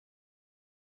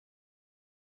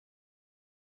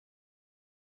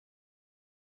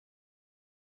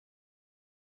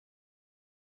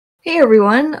Hey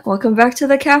everyone, welcome back to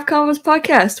the CAF Convos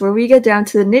podcast, where we get down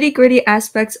to the nitty-gritty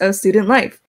aspects of student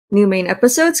life. New main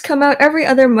episodes come out every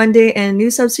other Monday, and new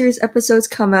sub-series episodes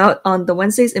come out on the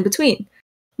Wednesdays in between.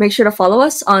 Make sure to follow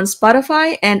us on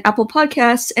Spotify and Apple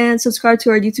Podcasts, and subscribe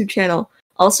to our YouTube channel.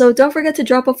 Also, don't forget to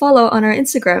drop a follow on our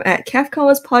Instagram at CAF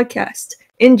Convos Podcast.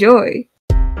 Enjoy!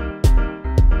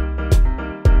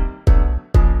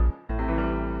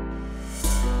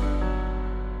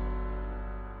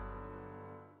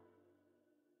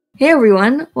 Hey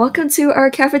everyone, welcome to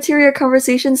our Cafeteria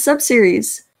Conversation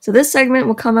sub-series. So this segment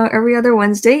will come out every other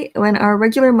Wednesday when our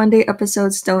regular Monday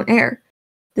episodes don't air.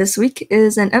 This week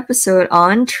is an episode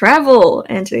on travel,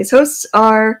 and today's hosts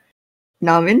are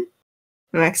Namin,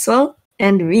 Maxwell,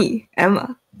 and me,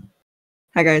 Emma.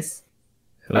 Hi guys.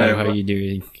 Hello, how are you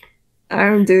doing?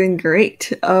 I'm doing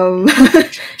great.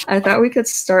 I thought we could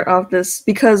start off this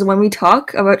because when we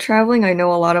talk about traveling, I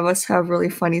know a lot of us have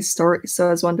really funny stories, so I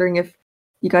was wondering if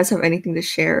you guys have anything to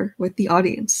share with the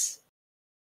audience.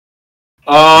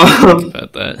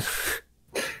 About that.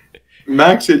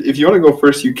 Max, if you want to go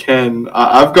first, you can.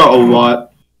 I've got a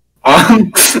lot.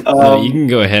 No, you can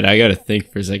go ahead. I gotta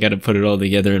think first. I gotta put it all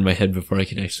together in my head before I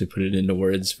can actually put it into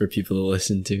words for people to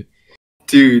listen to.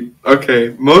 Dude,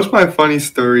 okay. Most of my funny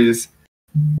stories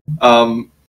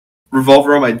revolve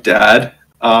around my dad.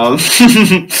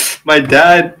 My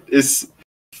dad is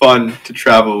fun to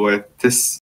travel with, to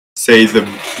say the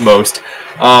most.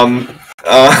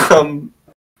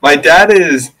 My dad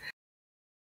is,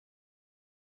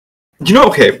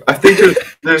 okay, I think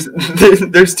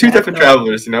there's two types of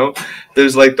travelers,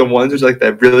 There's like the ones who's like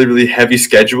that really, really heavy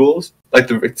schedules, like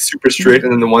the super strict,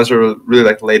 and then the ones who are really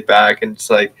like laid back and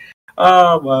just like,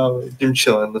 oh, well, I'm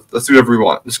chilling, let's do whatever we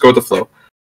want, let's go with the flow.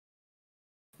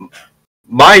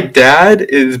 My dad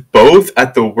is both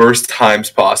at the worst times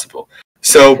possible.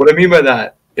 So what I mean by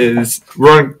that is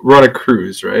we're on a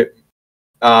cruise, right?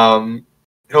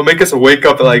 He'll make us wake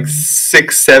up at like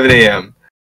 6, 7 a.m.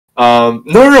 No,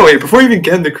 wait, before we even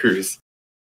get on the cruise,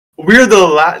 we're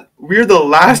the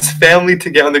last family to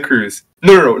get on the cruise.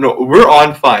 No, we're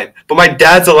on fine, but my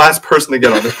dad's the last person to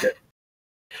get on the ship.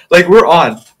 Like, we're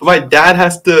on, but my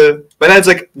dad's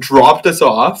like dropped us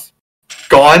off,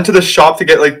 gone to the shop to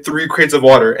get like 3 crates of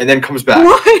water, and then comes back.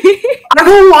 Why? I don't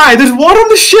know why. There's water on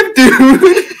the ship,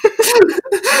 dude.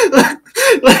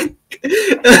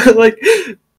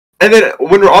 And then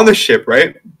when we're on the ship,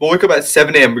 right? We'll wake up at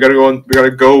 7 a.m.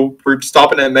 We're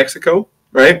stopping at Mexico,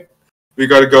 right? We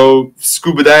gotta go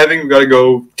scuba diving. We gotta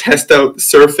go test out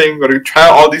surfing. We gotta try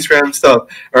out all these random stuff,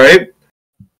 all right?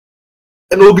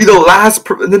 And we'll be the last.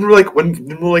 And then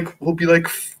we'll be like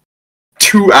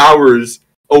 2 hours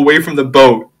away from the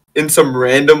boat in some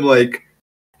random like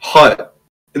hut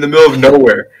in the middle of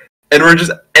nowhere, and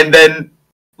then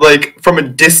like from a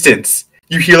distance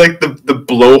you hear like the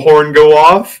blowhorn go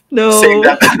off, saying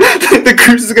that the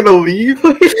cruise is gonna leave,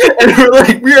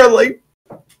 and we are like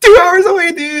 2 hours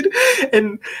away, dude.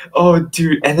 And oh,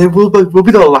 dude, and then we'll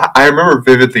be the last. I remember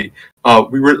vividly.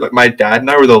 We were like, my dad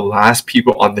and I were the last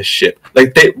people on the ship.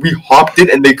 Like we hopped in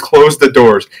and they closed the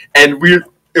doors, and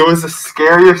it was the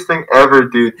scariest thing ever,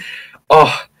 dude.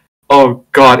 Oh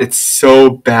God, it's so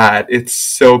bad. It's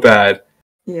so bad.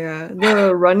 Yeah,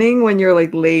 the running when you're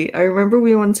like late. I remember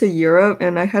we went to Europe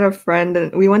and I had a friend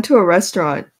and we went to a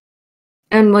restaurant.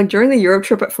 And like during the Europe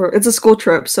trip, it's a school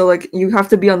trip, so like you have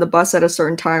to be on the bus at a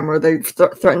certain time or they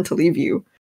threaten to leave you.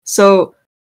 So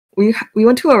we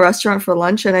went to a restaurant for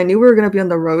lunch and I knew we were going to be on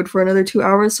the road for another 2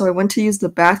 hours, so I went to use the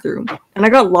bathroom and I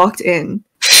got locked in.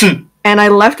 And I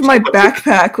left my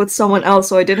backpack with someone else,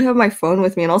 so I didn't have my phone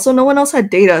with me. And also no one else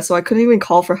had data, so I couldn't even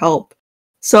call for help.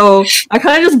 So I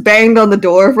kind of just banged on the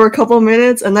door for a couple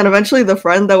minutes, and then eventually the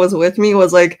friend that was with me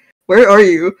was like, "Where are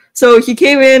you?" So he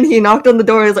came in, he knocked on the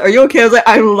door, he's like, "Are you okay?" I was like,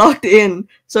 "I'm locked in."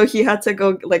 So he had to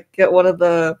go like get one of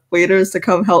the waiters to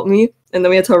come help me, and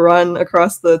then we had to run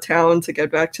across the town to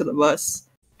get back to the bus.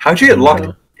 How'd you get locked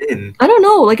in? I don't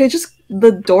know, like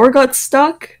the door got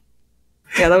stuck.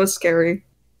 Yeah, that was scary.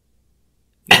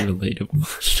 Relatable.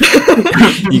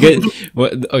 You guys,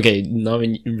 what? Okay,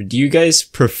 Namin, do you guys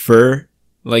prefer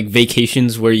like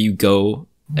vacations where you go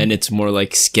and it's more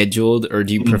like scheduled, or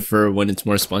do you prefer when it's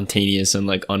more spontaneous and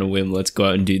like on a whim, let's go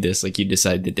out and do this, like you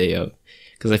decide the day of?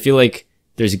 Because I feel like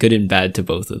there's good and bad to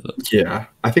both of them. Yeah,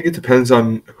 I think it depends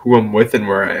on who I'm with and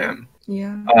where I am.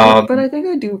 Yeah, but I think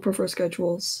I do prefer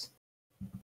schedules.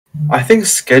 I think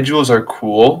schedules are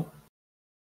cool,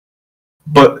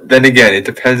 but then again, it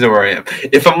depends on where I am.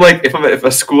 If I'm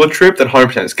a school trip, then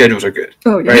 100% schedules are good.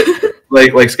 Oh yeah,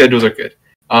 right? like schedules are good.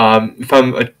 If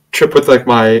I'm a trip with like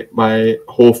my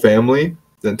whole family,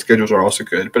 then schedules are also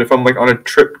good. But if I'm like on a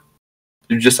trip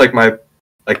you're just like my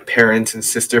like parents and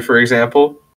sister, for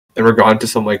example, and we're gone to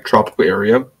some like tropical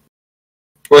area. Or,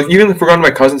 like even if we're going to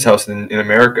my cousin's house in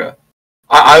America,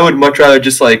 I would much rather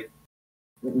just like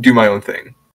do my own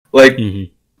thing. Like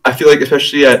I feel like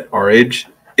especially at our age,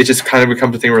 it just kind of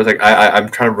becomes a thing where it's like I'm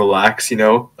trying to relax, you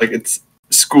know? Like it's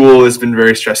school has been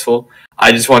very stressful.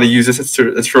 I just want to use this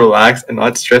to relax and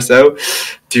not stress out.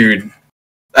 Dude,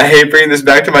 I hate bringing this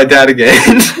back to my dad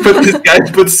again, but this guy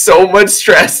puts so much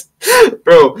stress.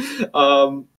 Bro,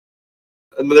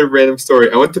 another random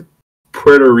story. I went to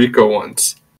Puerto Rico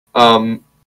once, and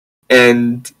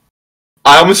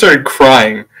I almost started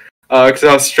crying because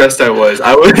how stressed I was.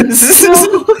 I don't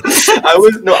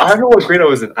know what grade I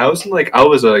was in. I was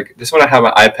like, this one I have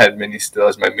my iPad mini still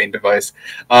as my main device.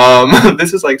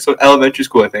 This is like so elementary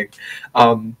school, I think.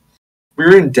 We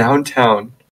were in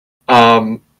downtown,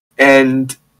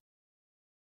 and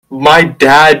my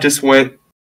dad just went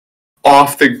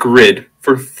off the grid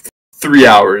for 3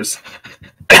 hours.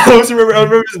 I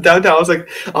remember it was downtown. I was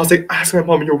like, asking my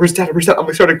mom, yo, where's dad? I'm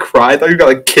like, started to cry. I thought you got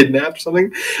like kidnapped or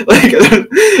something. Like,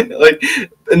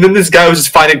 and then this guy was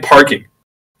just finding parking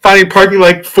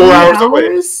like 4 hours away.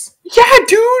 Yeah,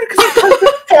 dude, because he parked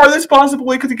the farthest possible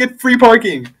way because he get free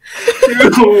parking.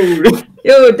 Dude.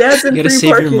 Yo, dad's in you gotta free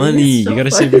save parking. your money. So you gotta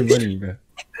funny. save your money, bro.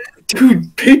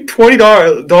 Dude, pay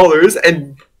 $20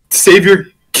 and save your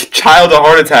child a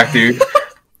heart attack, dude.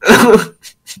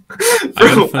 I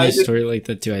have a funny story like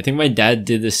that too. I think my dad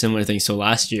did this similar thing. So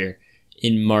last year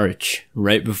in March,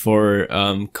 right before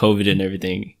COVID and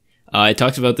everything, I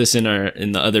talked about this in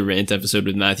the other rant episode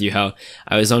with Matthew, how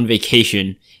I was on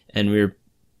vacation and we were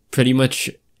pretty much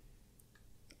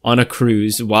on a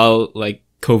cruise while like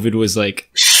COVID was like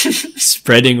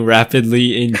spreading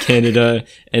rapidly in Canada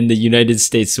and the United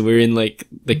States. So we were in like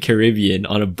the Caribbean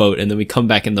on a boat, and then we come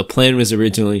back, and the plan was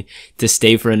originally to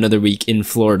stay for another week in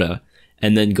Florida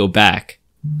and then go back.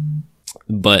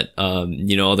 But,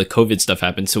 you know, all the COVID stuff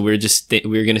happened. So we were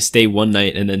going to stay one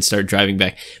night and then start driving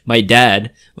back. My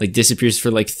dad like disappears for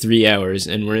like 3 hours,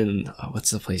 and we're in, what's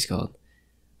the place called?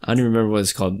 I don't even remember what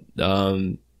it's called.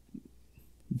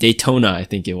 Daytona, I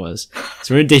think it was.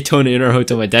 So we're in Daytona in our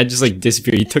hotel. My dad just like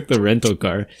disappeared. He took the rental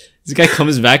car. This guy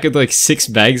comes back with like 6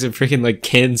 bags of freaking like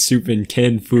canned soup and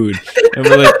canned food. And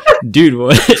we're like, dude,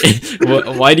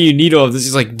 what? Why do you need all of this?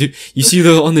 He's like, dude, you see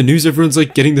on the news, everyone's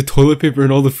like getting the toilet paper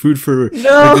and all the food for like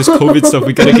this COVID stuff.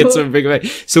 We gotta get some big bag.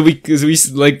 So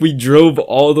we drove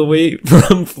all the way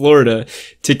from Florida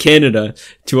to Canada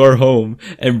to our home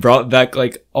and brought back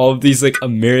like all of these like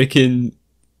American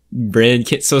brand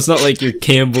kit. So it's not like your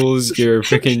Campbell's, your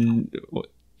freaking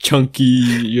Chunky,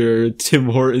 your Tim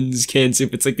Hortons canned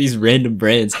soup. It's like these random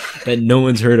brands that no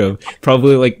one's heard of.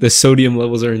 Probably like the sodium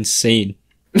levels are insane.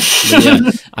 But yeah,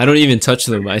 I don't even touch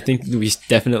them. I think we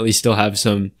definitely still have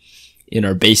some in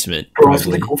our basement. Bro, it's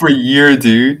like over a year,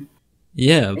 dude.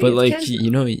 Yeah, but like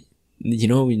you know,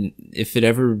 if it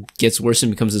ever gets worse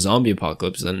and becomes a zombie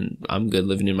apocalypse, then I'm good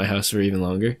living in my house for even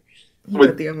longer.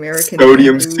 With the American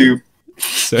sodium soup.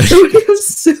 Sodium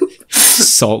soup.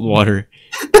 Salt water.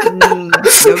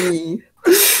 Yummy.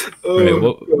 Right,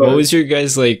 what was your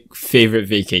guys' like favorite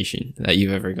vacation that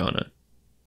you've ever gone on?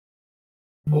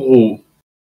 Oh,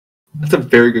 that's a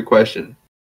very good question.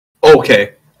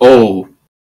 Okay. Oh.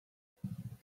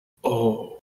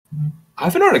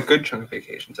 I've been on a good chunk of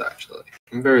vacations actually.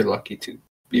 I'm very lucky to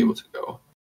be able to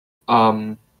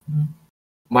go.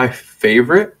 My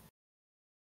favorite.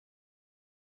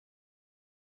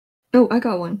 Oh, I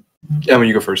got one. Yeah, when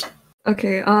you go first.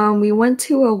 Okay, we went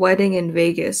to a wedding in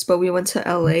Vegas, but we went to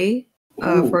LA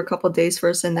for a couple days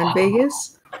first and then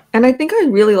Vegas. And I think I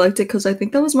really liked it because I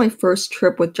think that was my first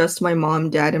trip with just my mom,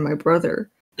 dad, and my brother.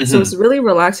 So it was really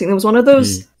relaxing. It was one of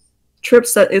those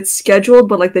trips that it's scheduled,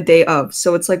 but like the day of.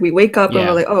 So it's like we wake up and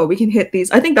we're like, oh, we can hit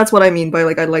these. I think that's what I mean by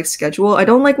like I like schedule. I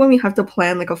don't like when we have to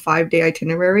plan like a 5-day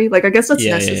itinerary. Like I guess that's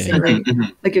necessary.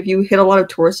 Like if you hit a lot of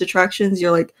tourist attractions,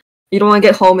 you're like, you don't want to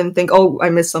get home and think, oh, I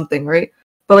missed something, right?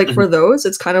 But like for those,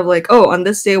 it's kind of like, oh, on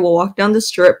this day we'll walk down the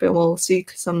strip and we'll see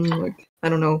some like, I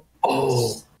don't know,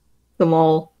 the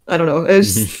mall. I don't know.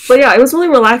 But yeah, it was really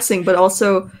relaxing, but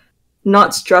also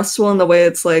not stressful in the way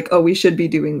it's like, oh, we should be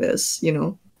doing this, you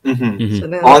know. So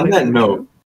on that note,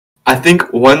 I think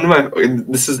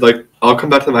this is like, I'll come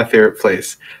back to my favorite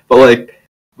place, but like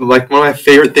one of my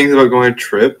favorite things about going on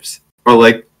trips are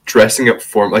like dressing up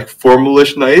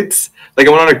formalish nights. Like I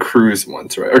went on a cruise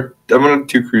once, right? Or I went on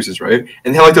 2 cruises, right?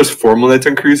 And they have like those formal nights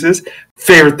on cruises.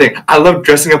 Favorite thing. I love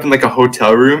dressing up in like a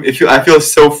hotel room. I feel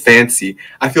so fancy.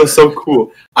 I feel so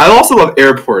cool. I also love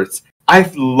airports. I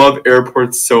love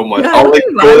airports so much. Yeah, I'll like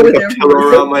nothing go bad like with a pillow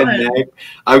airports. around my neck.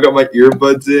 I've got my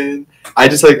earbuds in. I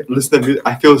just like listen to music.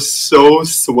 I feel so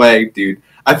swag, dude.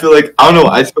 I feel like I don't know.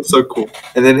 I just feel so cool.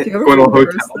 And then Do you ever going to feel a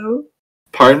embarrassed hotel. though?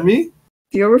 Pardon me?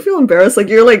 Do you ever feel embarrassed? Like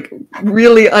you're like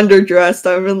really underdressed.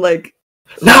 I'm in like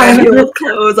No, I fabulous have,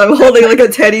 clothes. I'm holding like a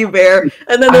teddy bear,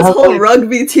 and then I this have, whole like-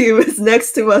 rugby team is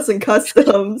next to us in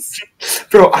customs.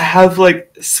 bro. I have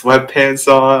like sweatpants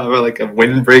on. I have like a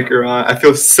windbreaker on. I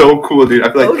feel so cool, dude.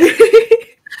 I feel like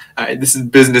Okay. alright, this is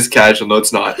business casual. No,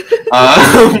 it's not.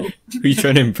 Who are you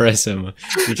trying to impress him? You're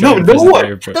No, trying to impress no the one.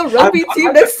 airport. The rugby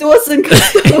team next to us in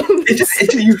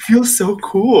customs. You feel so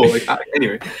cool. Like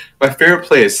anyway, my favorite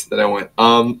place that I went.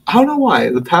 I don't know why.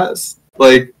 The past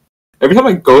like every time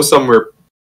I go somewhere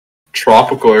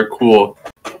tropical or cool,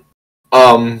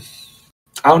 I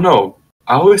don't know.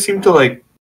 I always seem to like.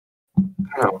 I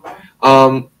don't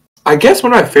know. I guess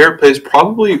one of my favorite places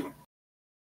probably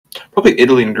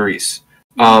Italy and Greece.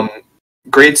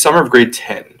 Grade summer of grade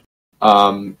 10.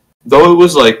 Though it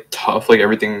was like tough, like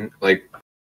everything like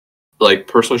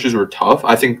personal issues were tough.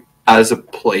 I think as a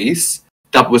place,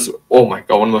 that was oh my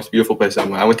god, one of the most beautiful places I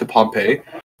went. I went to Pompeii.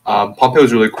 Pompeii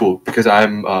was really cool because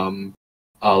I'm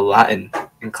a Latin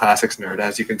and classics nerd,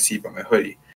 as you can see by my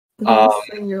hoodie.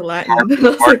 Saying you're Latin. I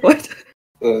was like, what?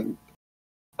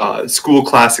 School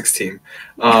classics team.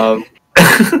 But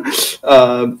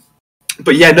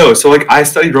yeah, no. So like, I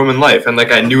studied Roman life, and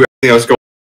like I knew everything I was going.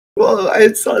 Well,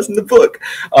 I saw this in the book.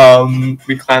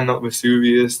 We climbed Mount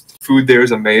Vesuvius. Food there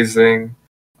is amazing.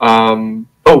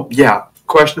 Oh yeah,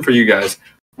 question for you guys: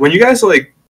 when you guys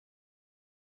like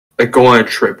go on a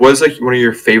trip, what is like one of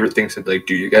your favorite things to like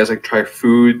do? You guys like try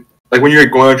food? Like when you're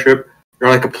going on a trip, you're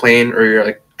on like a plane or you're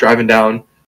like driving down.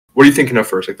 What are you thinking of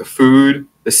first? Like the food,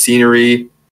 the scenery,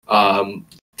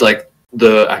 like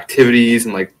the activities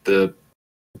and like the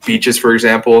beaches, for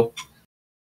example.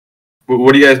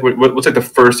 What do you guys? What's like the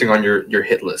first thing on your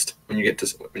hit list when you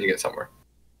get somewhere?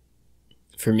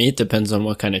 For me, it depends on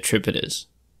what kind of trip it is.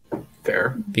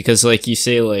 Fair. Because like you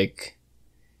say, like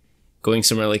going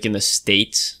somewhere like in the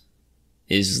States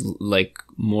is like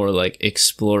more like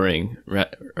exploring,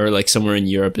 or like somewhere in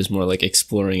Europe is more like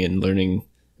exploring and learning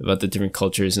about the different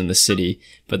cultures in the city.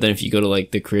 But then if you go to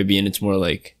like the Caribbean, it's more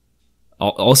like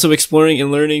also exploring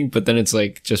and learning, but then it's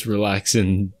like just relax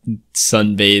and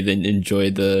sunbathe and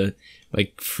enjoy the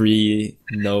like free,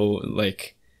 no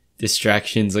like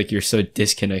distractions. Like you're so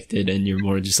disconnected and you're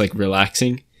more just like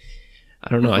relaxing. I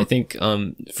don't know. I think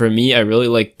for me, I really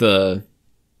like the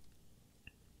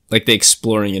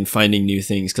exploring and finding new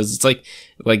things, because it's like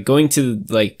going to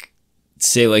like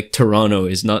say like Toronto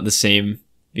is not the same,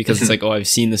 because it's like, oh, I've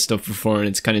seen this stuff before, and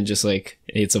it's kind of just like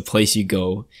it's a place you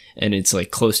go and it's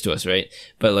like close to us, right?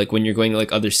 But like when you're going to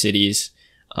like other cities,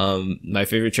 my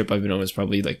favorite trip I've been on was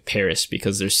probably like Paris,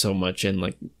 because there's so much and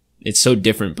like it's so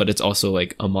different, but it's also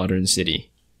like a modern city.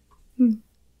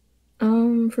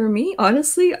 For me,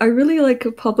 honestly, I really like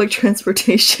public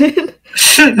transportation.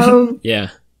 Yeah.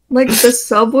 Like the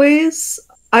subways,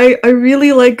 I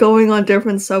really like going on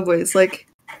different subways, like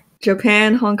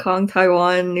Japan, Hong Kong,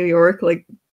 Taiwan, New York. Like,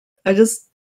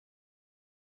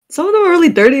 some of them are really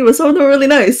dirty, but some of them are really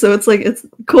nice. So it's like it's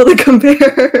cool to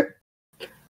compare.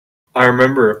 I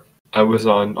remember I was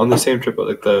on the same trip, but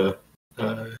like the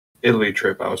Italy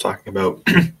trip I was talking about.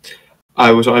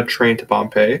 I was on a train to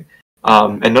Pompeii,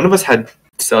 and none of us had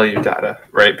cellular data,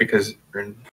 right? Because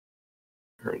we're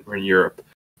in Europe.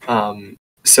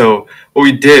 So what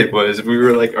we did was we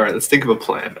were like, all right, let's think of a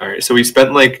plan. All right, so we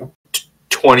spent like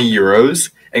 20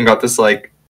 euros and got this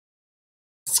like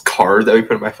card that we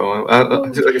put in my phone.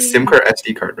 Like a SIM card,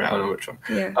 SD card, right? I don't know which one.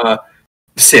 Yeah.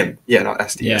 SIM, yeah, not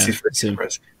SD. Yeah, SD for SIM.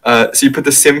 So you put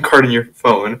the SIM card in your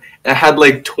phone, and it had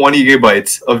like 20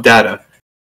 gigabytes of data.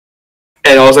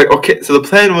 And I was like, okay, so the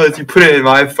plan was you put it in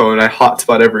my phone, I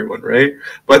hotspot everyone, right?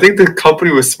 But I think the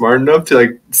company was smart enough to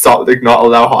like stop, like not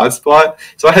allow hotspot.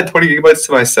 So I had 20 gigabytes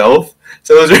to myself.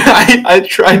 So it was, I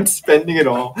tried spending it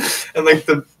all, and like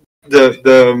the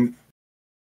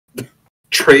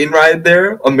train ride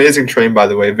there, amazing train by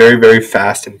the way, very very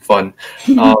fast and fun.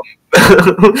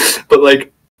 But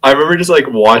like I remember just like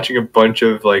watching a bunch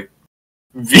of like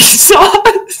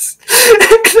Vsauce.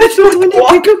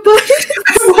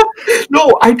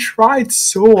 No, I tried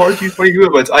so hard to use 20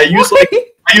 gigabytes. I use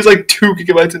like 2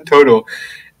 gigabytes in total.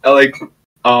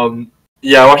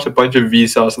 Yeah, I watched a bunch of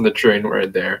Vsauce on the train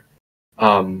right there.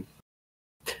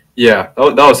 Yeah, that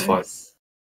was fun.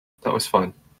 That was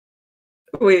fun.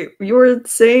 Wait, you were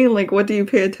saying like what do you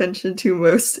pay attention to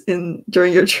most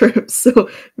during your trip? So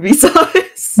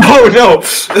Vsauce?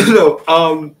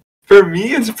 No. For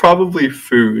me, it's probably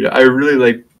food. I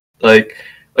really like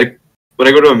when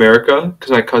I go to America,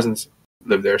 because my cousins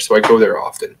live there, so I go there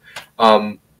often.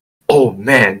 Oh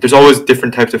man, there's always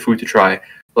different types of food to try.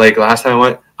 Like last time I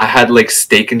went, I had like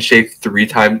steak and shake 3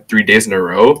 days in a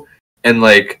row, and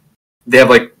like they have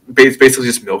like basically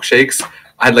just milkshakes.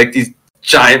 I had like these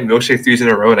giant milkshakes 3 days in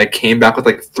a row, and I came back with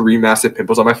like 3 massive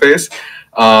pimples on my face.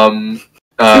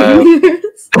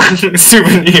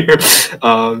 Souvenir.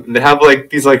 They have like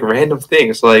these like random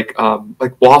things like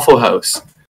Waffle House.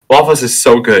 Waffle House is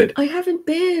so good. I haven't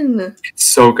been. It's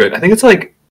so good. I think it's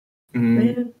like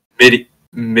Man.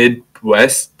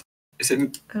 Midwest. Is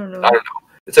it? I don't know. I don't know.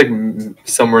 It's like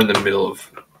somewhere in the middle of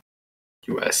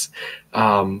US.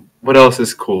 What else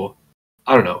is cool?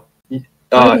 I don't know.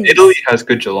 Italy has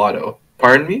good gelato.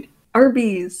 Pardon me?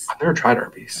 Arby's. I've never tried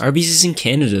Arby's. Arby's is in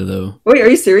Canada, though. Wait, are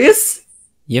you serious?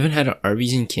 You haven't had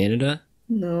Arby's in Canada?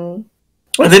 No.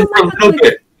 And then for a little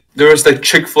bit, there was like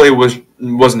Chick-fil-A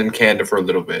wasn't in Canada for a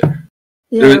little bit.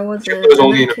 Yeah, it wasn't. Chick-fil-A was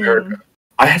only in America.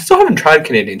 I still haven't tried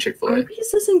Canadian Chick-fil-A.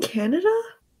 Arby's is in Canada?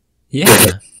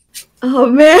 Yeah. Oh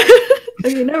man.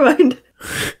 Okay, never mind.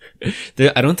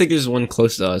 I don't think there's one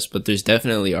close to us, but there's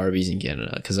definitely Arby's in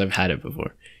Canada because I've had it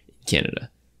before in Canada.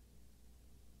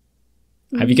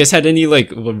 Have you guys had any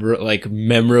like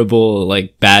memorable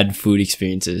like bad food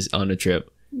experiences on a trip?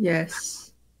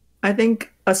 Yes. I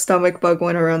think a stomach bug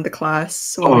went around the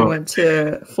class when we went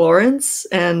to Florence,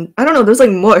 and I don't know, there's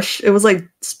like mush. It was like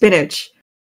spinach.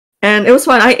 And it was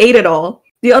fine. I ate it all.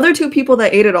 The other 2 people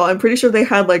that ate it all, I'm pretty sure they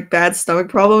had like bad stomach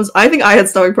problems. I think I had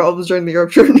stomach problems during the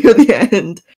Europe trip near the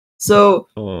end. So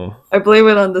I blame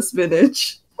it on the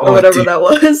spinach or whatever that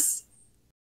was.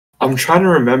 I'm trying to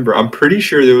remember. I'm pretty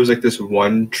sure there was like this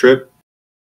one trip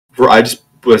where I just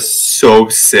was so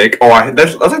sick.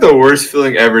 That's like the worst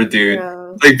feeling ever, dude. Yeah.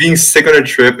 Like being sick on a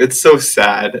trip, it's so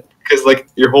sad because like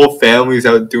your whole family's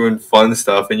out doing fun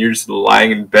stuff and you're just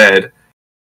lying in bed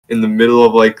in the middle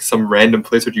of like some random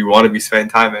place that you want to be spending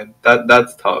time in.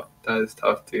 That's tough. That is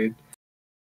tough, dude.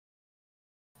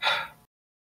 I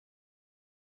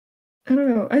don't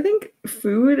know. I think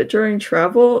food during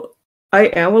travel, I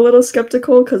am a little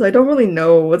skeptical because I don't really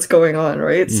know what's going on,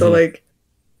 right? So like,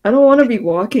 I don't want to be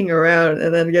walking around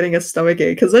and then getting a stomach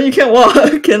ache because then you can't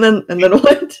walk, and then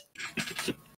what?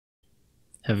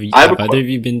 Have either of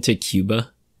you been to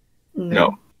Cuba?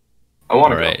 No. I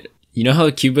want to. All right. You know how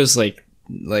Cuba's like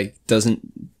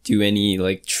doesn't do any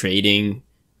like trading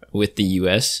with the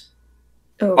US?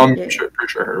 Oh, I'm pretty sure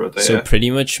I heard about that. So pretty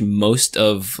much most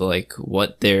of like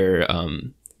what they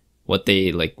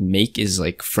like make is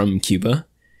like from Cuba.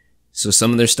 So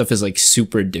some of their stuff is like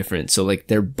super different. So like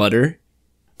their butter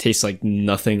tastes like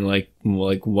nothing like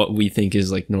what we think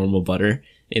is like normal butter.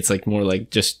 It's like more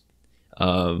like just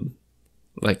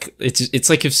like it's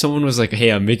like if someone was like,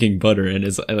 hey, I'm making butter, and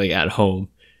it's like at home.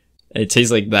 It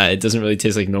tastes like that. It doesn't really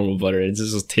taste like normal butter. It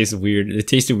just tastes weird. It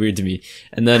tasted weird to me.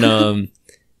 And then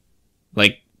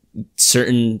like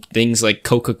certain things like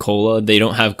Coca-Cola, they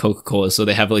don't have Coca-Cola, so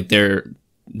they have like their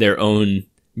own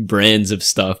brands of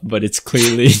stuff, but it's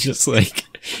clearly just like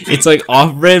it's like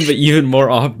off-brand, but even more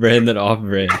off-brand than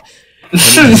off-brand.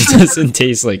 It doesn't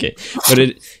taste like it. But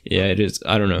it is.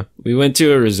 I don't know. We went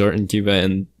to a resort in Cuba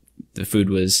and the food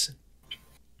was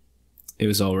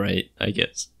all right, I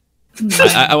guess.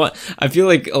 I feel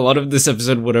like a lot of this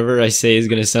episode, whatever I say is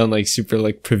gonna sound like super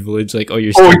like privileged, like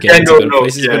you're still getting to go to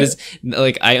places, but it's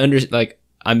like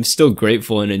I'm still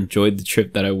grateful and enjoyed the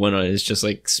trip that I went on. It's just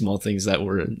like small things that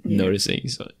we're noticing.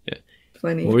 So yeah.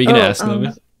 Funny. What were you gonna ask,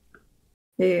 Novan?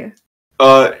 Yeah.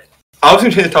 I was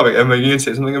gonna change the topic. Am I gonna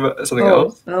say something about something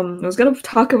else? I was gonna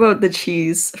talk about the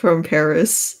cheese from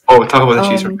Paris. Oh, talk about the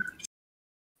cheese from Paris.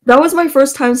 That was my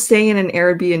first time staying in an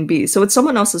Airbnb, so it's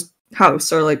someone else's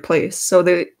house or like place. So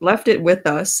they left it with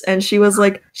us, and she was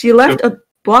like, she left a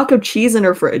block of cheese in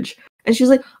her fridge, and she's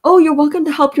like, "Oh, you're welcome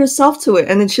to help yourself to it,"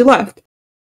 and then she left.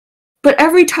 But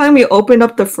every time we opened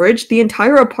up the fridge, the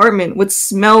entire apartment would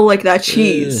smell like that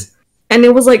cheese, and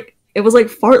it was like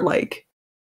fart-like.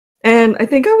 And I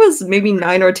think I was maybe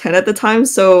 9 or 10 at the time,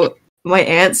 so my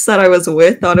aunts that I was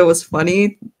with thought it was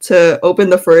funny to open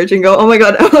the fridge and go, "Oh my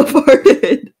god, Emma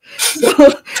farted." So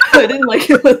I didn't like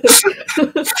it when That's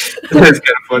kind of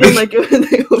funny. I didn't like it when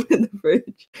they opened the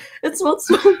fridge. It smelled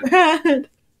so bad.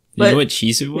 You know what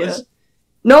cheese it was? Yeah.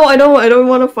 No, I don't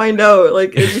want to find out.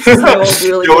 Like it just smells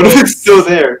really What if good. it's still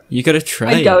there? You gotta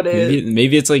try I doubt it.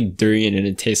 Maybe it's like durian and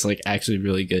it tastes like actually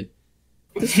really good.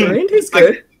 Does durian taste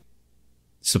good?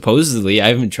 Supposedly, I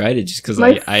haven't tried it just because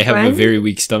I have a very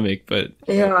weak stomach, but...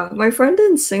 Yeah, my friend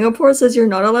in Singapore says you're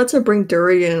not allowed to bring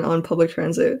durian on public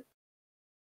transit.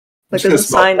 Like there's a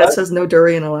sign that says no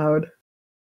durian allowed.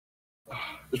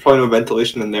 There's probably no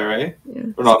ventilation in there, right? Yeah,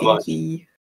 or not much. stinky.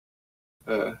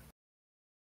 Uh,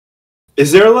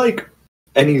 is there like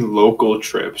any local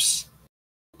trips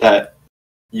that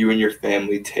you and your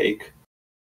family take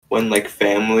when like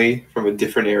family from a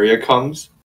different area comes?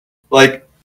 Like,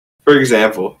 for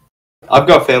example, I've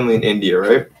got family in India,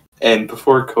 right? And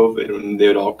before COVID, when they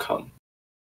would all come,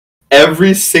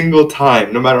 every single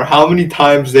time, no matter how many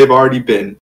times they've already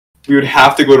been, we would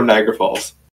have to go to Niagara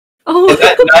Falls. Oh, And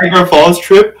that Niagara Falls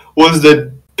trip was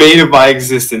the bane of my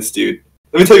existence, dude.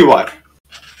 Let me tell you why.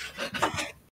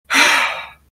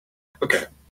 Okay.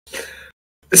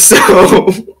 So,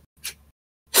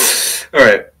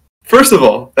 alright. First of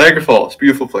all, Niagara Falls,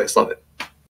 beautiful place, love it.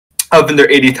 I've been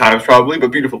there 80 times probably,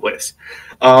 but beautiful place.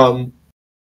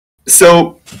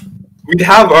 So we'd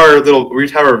have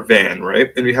our van,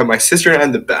 right? And we'd have my sister and I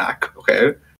in the back,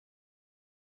 okay?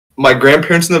 My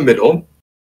grandparents in the middle,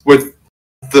 with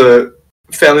the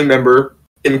family member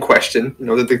in question, you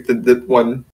know, the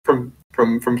one from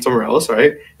somewhere else,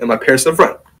 right? And my parents in the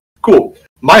front. Cool.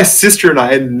 My sister and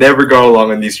I had never gone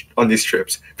along on these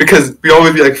trips because we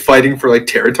always be like fighting for like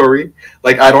territory.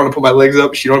 Like I don't want to put my legs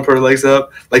up, she don't want to put her legs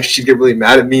up. Like she'd get really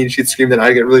mad at me and she'd scream that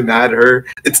I'd get really mad at her.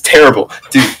 It's terrible,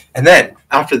 dude. And then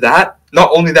after that,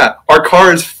 not only that, our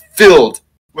car is filled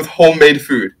with homemade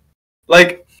food.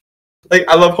 Like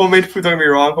I love homemade food. Don't get me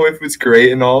wrong, homemade food's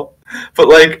great and all, but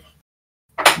like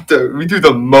we do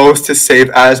the most to save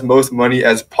as most money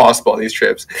as possible on these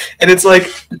trips, and it's like.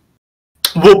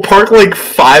 We'll park like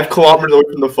 5 kilometers away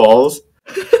from the falls.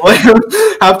 Like,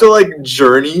 have to like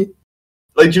journey,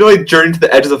 like you know, like journey to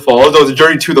the edge of the falls. No, it's a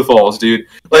journey to the falls, dude.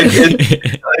 Like we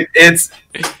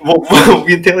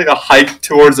take like a hike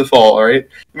towards the fall, right?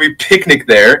 And we picnic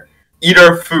there, eat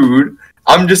our food.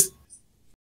 I want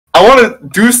to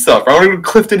do stuff. I want to go to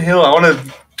Clifton Hill. I want to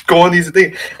go on these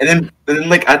things, and then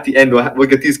like at the end we'll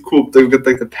get these cool. We'll get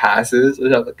like the passes.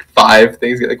 We'll have like 5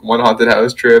 things. You get like 1 haunted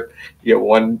house trip. You get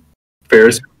 1.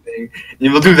 Ferris thing,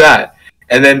 and we'll do that,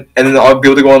 and then I'll be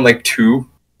able to go on like 2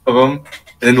 of them, and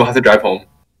then we'll have to drive home.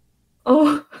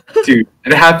 Oh, dude,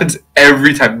 and it happens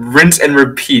every time, rinse and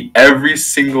repeat every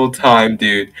single time,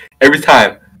 dude. Every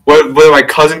time, whether my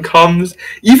cousin comes,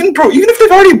 even if they've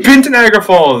already been to Niagara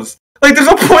Falls, like there's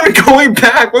no point in going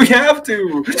back. We have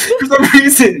to for some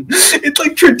reason. It's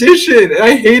like tradition, and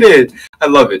I hate it. I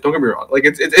love it. Don't get me wrong. Like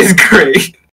it's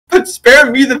great. But spare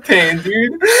me the pain,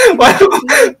 dude.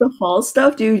 The fall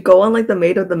stuff? Do you go on like the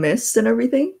Maid of the Mist and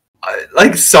everything?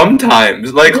 Like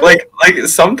sometimes, like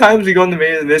sometimes we go on the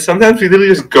Maid of the Mist. Sometimes we literally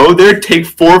just go there, take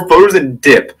 4 photos, and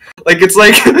dip. Like it's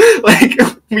like like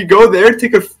we go there,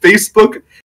 take a Facebook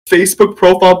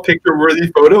profile picture worthy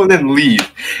photo, and then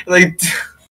leave. Like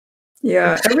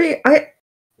yeah, I feel like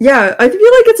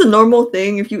it's a normal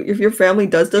thing if your family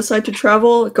does decide to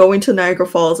travel. Going to Niagara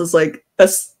Falls is like a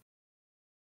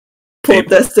full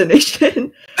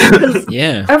destination.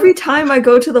 Yeah. Every time I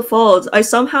go to the falls, I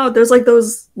somehow there's like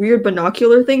those weird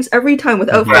binocular things. Every time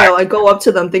without fail, I go up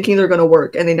to them thinking they're gonna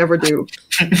work, and they never do.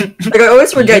 Like I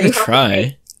always forget. You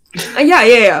try.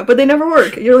 Yeah, but they never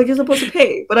work. You're supposed to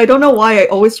pay, but I don't know why I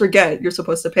always forget you're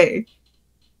supposed to pay.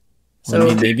 So I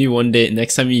mean, maybe one day,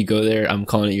 next time you go there, I'm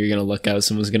calling it. You're gonna look out.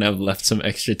 Someone's gonna have left some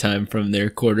extra time from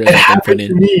their quarter that they put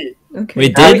in. Okay.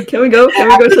 Wait, did? Can we go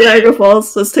to Niagara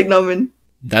Falls? Let's take Nomin.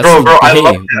 That's bro,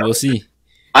 we'll see.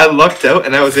 I lucked out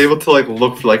and I was able to like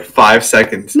look for like 5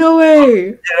 seconds. No way.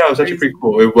 Yeah, it was actually pretty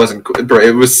cool. It wasn't cool, bro.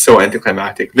 It was so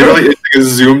anticlimactic. Literally, it like,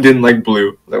 zoomed in like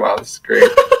blue. Like wow, this is great.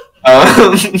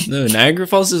 No, Niagara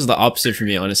Falls is the opposite for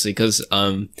me, honestly, because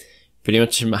pretty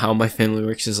much how my family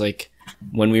works is like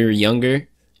when we were younger,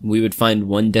 we would find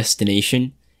one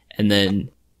destination, and then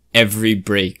every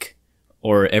break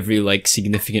or every like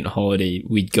significant holiday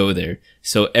we'd go there.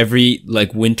 So every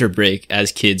like winter break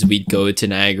as kids we'd go to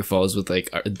Niagara Falls with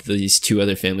like these 2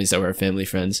 other families that were our family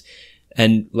friends,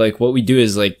 and like what we do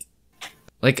is like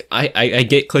I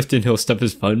get Clifton Hill stuff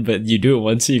is fun, but you do it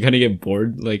once so you kind of get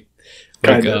bored. Like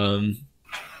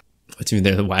what's even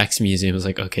there, the wax museum was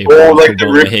like, okay, like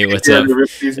the hey, what's up?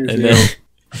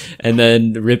 And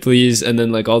then Ripley's, and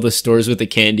then like all the stores with the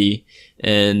candy,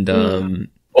 and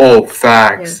oh,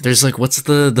 facts. Yeah. There's like, what's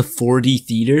the 4D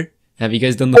theater? Have you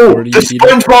guys done the 4D theater? The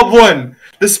SpongeBob one!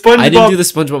 The SpongeBob! I didn't do the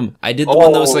SpongeBob one. I did the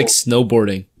one that was like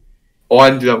snowboarding. Oh, I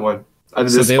didn't do that one.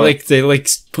 So they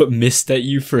put mist at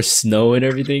you for snow and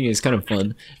everything. It's kind of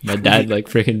fun. My dad like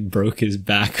freaking broke his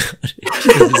back on it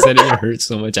because he said it hurt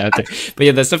so much after. But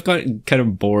yeah, that stuff got kind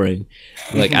of boring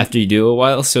like after you do a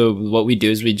while. So what we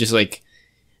do is we just like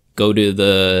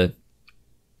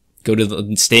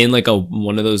stay in like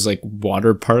one of those like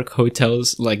water park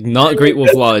hotels, like not Great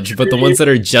Wolf Lodge, but the ones that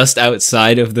are just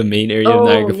outside of the main area of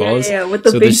Niagara Falls. Yeah, with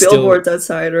the big billboards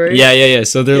outside, right? Yeah.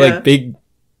 So they're like big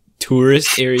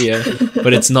tourist area,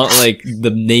 but it's not like the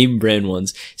name brand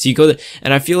ones. So you go there,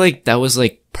 and I feel like that was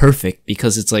like perfect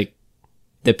because it's like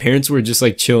the parents were just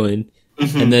like chilling,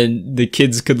 and then the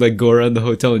kids could like go around the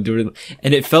hotel and do it,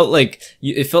 and it felt like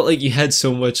you had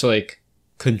so much like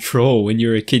control when you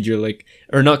were a kid. You're like,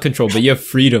 or not control, but you have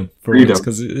freedom for once,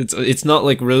 because it's not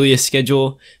like really a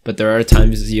schedule, but there are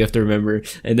times you have to remember,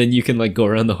 and then you can like go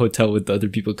around the hotel with the other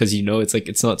people because you know it's like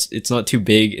it's not too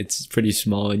big, it's pretty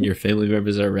small, and your family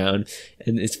members are around,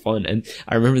 and it's fun. And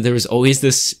I remember there was always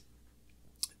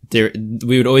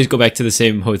we would always go back to the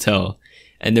same hotel,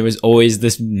 and there was always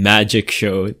this magic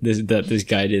show that this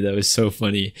guy did that was so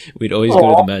funny. We'd always go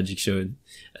to the magic show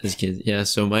as kids. Yeah,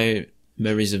 so my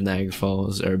memories of Niagara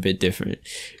Falls are a bit different.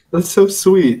 That's so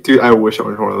sweet, dude. I wish I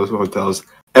went to one of those hotels.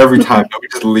 Every time I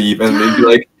would just leave, and it'd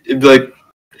be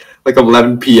like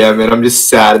 11 p.m. and I'm just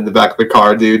sad in the back of the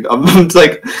car, dude. I'm just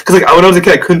like, because like when I was a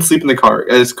kid, I couldn't sleep in the car.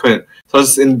 I just couldn't. So I was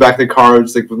just in the back of the car,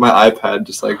 just like with my iPad,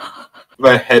 just like with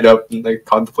my head up and like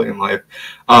contemplating life.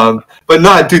 But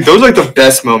no, dude, those are like the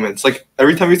best moments. Like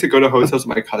every time we used to go to hotels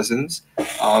with my cousins,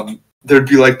 there'd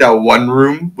be like that one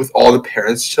room with all the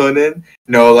parents chilling in.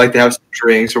 You know, like they have some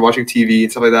drinks or watching TV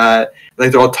and stuff like that. And,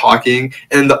 like they're all talking,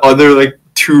 and then the other like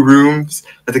 2 rooms,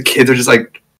 like the kids are just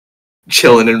like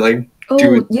chilling and like. Oh,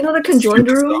 you know the conjoined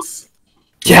rooms?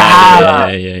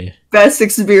 Yeah. Best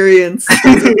experience.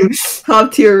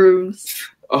 Top tier rooms.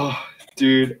 Oh,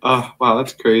 dude. Oh, wow,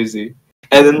 that's crazy.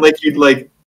 And then like you'd like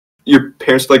your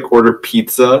parents would like order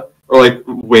pizza or like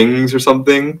wings or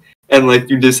something, and like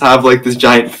you just have like this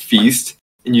giant feast,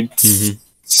 and you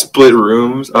split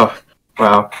rooms. Oh,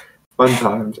 wow, fun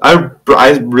times. I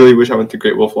really wish I went to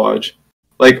Great Wolf Lodge.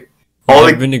 Like all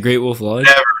like been to Great Wolf Lodge.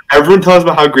 Everyone tells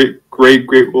me how great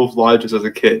Great Wolf Lodge is as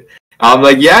a kid. I'm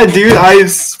like, yeah, dude. I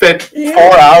spent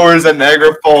 4 hours at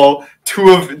Niagara Falls. Two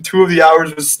of the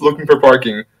hours was looking for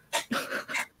parking.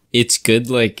 It's good,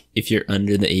 like if you're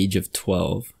under the age of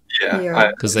 12.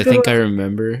 Yeah. Because I think I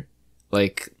remember,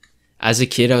 like, as a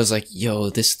kid, I was like, "Yo,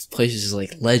 this place is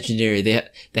like legendary." They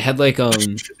had like I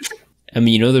mean,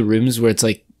 you know the rooms where it's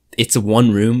like it's a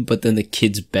one room, but then the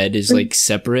kid's bed is like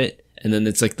separate, and then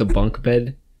it's like the bunk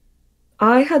bed.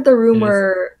 I had the room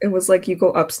where it was like you go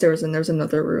upstairs and there's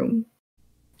another room.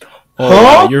 Oh,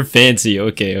 wow, you're fancy.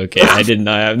 Okay. I did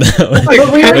not have that one.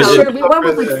 But we went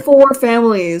with like 4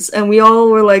 families, and we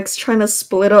all were like trying to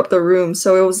split up the room.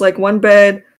 So it was like one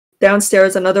bed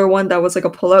downstairs, another one that was like a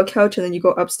pull-out couch, and then you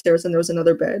go upstairs and there was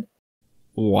another bed.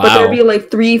 Wow. But there'd be like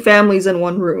 3 families in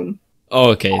one room.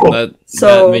 Oh, okay.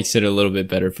 That makes it a little bit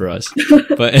better for us.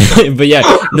 But yeah,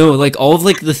 no, like all of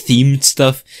like the themed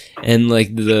stuff and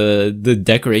like the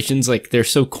decorations, like they're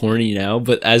so corny now,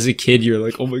 but as a kid you're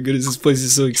like, "Oh my goodness, this place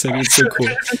is so exciting, it's so cool."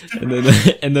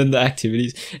 And then the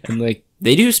activities, and like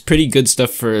they do pretty good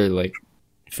stuff for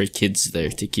kids there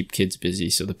to keep kids busy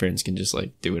so the parents can just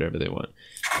like do whatever they want.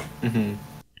 And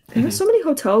there's so many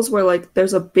hotels where like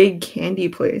there's a big candy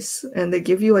place and they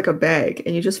give you like a bag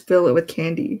and you just fill it with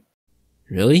candy.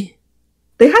 Really?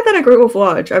 They had that at Great Wolf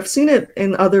Lodge. I've seen it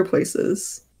in other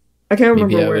places. I can't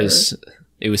remember where.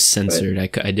 It was censored.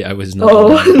 But... I was not. Oh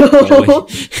no!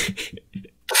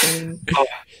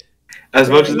 As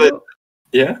much as that,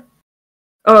 yeah.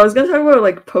 Oh, I was gonna talk about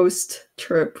like post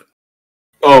trip.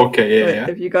 Oh, okay, yeah.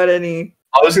 If you got any.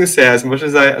 I was gonna say as much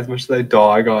as I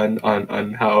dog on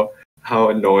how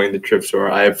annoying the trips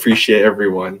were, I appreciate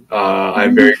everyone.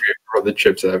 I'm very grateful for the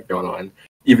trips that I've gone on.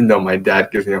 Even though my dad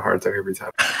gives me a heart attack every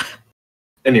time.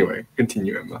 Anyway,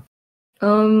 continue, Emma.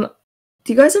 Do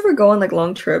you guys ever go on like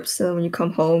long trips and when you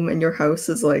come home and your house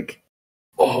is like,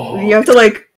 you have to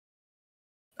like,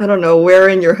 I don't know, where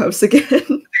in your house again?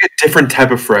 Like a different type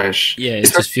of fresh. Yeah,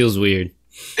 it just feels weird.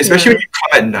 Especially when you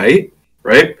come at night,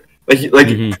 right? Like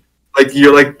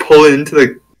you're like pulling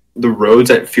into the roads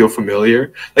that feel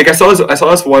familiar. Like I saw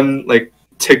this one like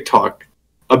TikTok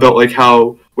about like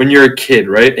how when you're a kid,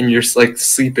 right, and you're like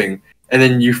sleeping, and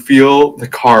then you feel the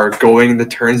car going the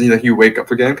turns, and you wake up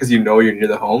again because you know you're near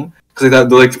the home because like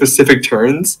the like specific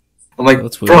turns. I'm like,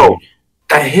 bro,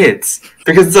 that hits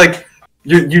because it's like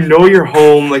you know you're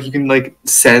home, like you can like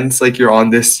sense like you're on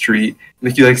this street,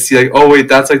 like you like see like, oh wait,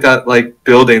 that's like that like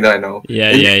building that I know. Yeah.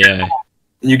 And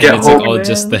you get it's home, like all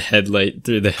just the headlight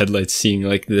through the headlights, seeing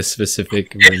like this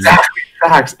specific. Exactly,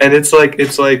 facts. And it's like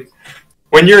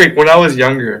when I was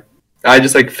younger, I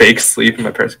just like fake sleep and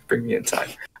my parents could bring me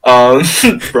inside.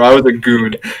 Bro, I was a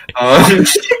goon.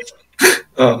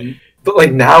 But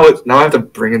like now I have to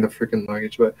bring in the freaking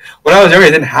luggage. But when I was younger,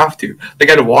 I didn't have to. Like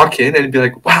I'd walk in and it'd be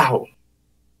like, wow,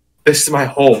 this is my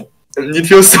home. And you'd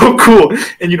feel so cool.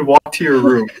 And you'd walk to your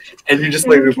room and you just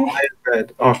like lie in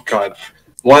bed. Oh god.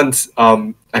 once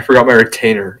I forgot my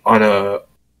retainer on a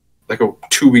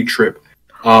 2-week trip.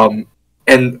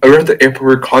 And we were at the airport,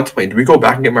 we were contemplating, do we go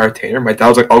back and get my retainer? My dad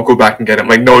was like, I'll go back and get it. I'm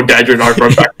like, no, Dad, you're not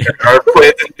going back and get it. Our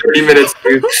plan's in 30 minutes,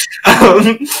 dude.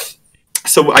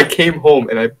 So I came home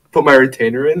and I put my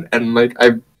retainer in, and like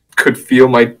I could feel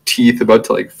my teeth about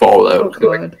to like fall out. Oh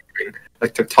god.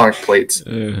 Like tectonic plates.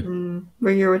 Bring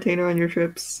your retainer on your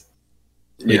trips.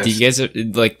 Wait, Yes. do you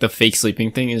guys like the fake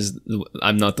sleeping thing? Is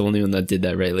I'm not the only one that did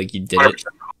that, right? Like you did it. 100%.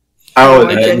 Oh, I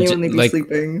and then genuinely be like-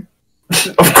 sleeping.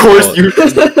 of course Oh. you.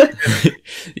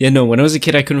 Yeah, no. When I was a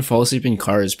kid, I couldn't fall asleep in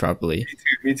cars properly.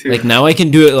 Me too. Like now, I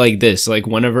can do it like this. Like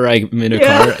whenever I'm in a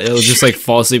Yeah. car, it'll just like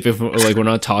fall asleep if like we're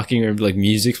not talking or like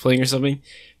music's playing or something,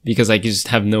 because I just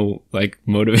have no like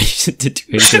motivation to do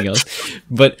anything else.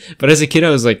 But as a kid, I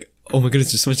was like, oh my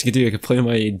goodness, there's so much I can do. I can play on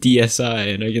my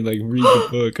DSi and I can like read the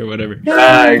book or whatever.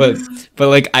 But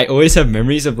like I always have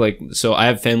memories of like, so I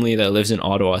have family that lives in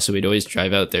Ottawa, so we'd always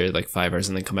drive out there like 5 hours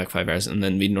and then come back 5 hours, and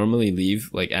then we'd normally leave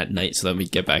like at night so that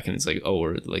we'd get back and it's like, oh,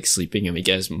 we're like sleeping and we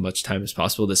get as much time as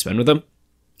possible to spend with them.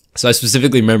 So I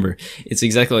specifically remember it's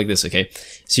exactly like this. Okay,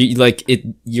 so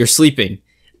you're sleeping,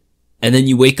 and then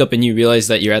you wake up and you realize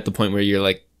that you're at the point where you're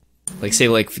like say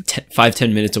like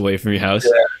 5-10 minutes away from your house,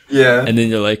 Yeah. and then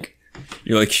you're like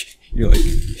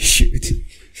shoot.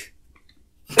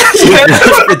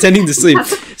 Pretending to sleep.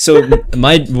 So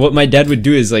what my dad would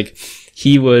do is like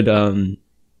he wouldn't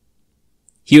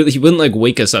like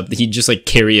wake us up. He'd just like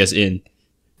carry us in.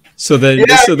 So that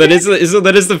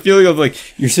is the feeling of like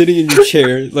you're sitting in your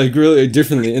chair like really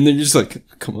differently, and then you're just like,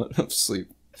 come on, I'm asleep.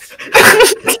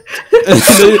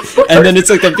 and then it's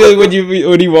like that feeling when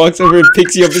he walks over and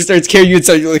picks you up and starts carrying you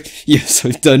inside. You're like, yes,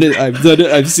 I've done it.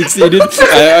 I've succeeded.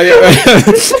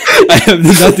 I have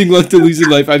nothing left to lose in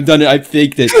life. I've done it. I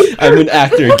faked it. I'm an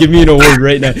actor. Give me an award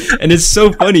right now. And it's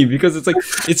so funny because it's like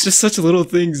it's just such little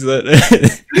things that.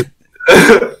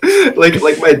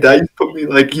 like my dad used to put me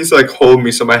like he used to like hold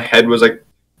me so my head was like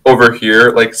over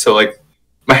here, like so like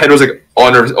my head was like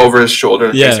over his shoulder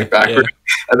and facing backward.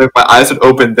 And then my eyes would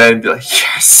open then and be like,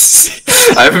 yes,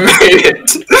 I've made it.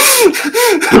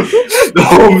 The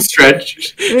home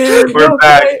stretch. Man, We're no,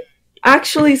 back. I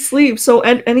actually sleep. So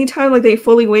at any time like they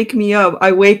fully wake me up,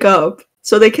 I wake up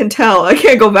so they can tell. I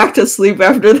can't go back to sleep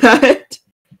after that.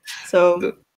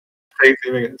 So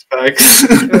Thanksgiving is facts.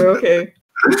 sure, okay.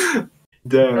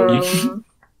 Damn.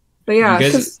 But yeah, You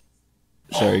guys- 'cause-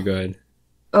 Sorry, go ahead.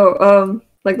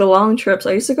 like the long trips,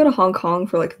 I used to go to Hong Kong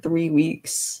for like 3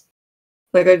 weeks.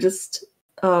 Like I just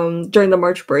during the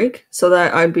March break, so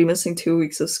that I'd be missing 2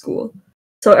 weeks of school.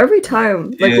 So every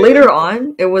time, like later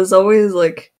on, it was always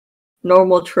like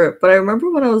normal trip. But I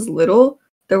remember when I was little,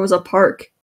 there was a park.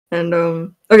 And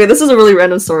okay, this is a really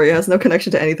random story. It has no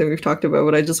connection to anything we've talked about,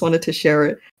 but I just wanted to share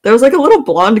it. There was like a little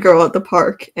blonde girl at the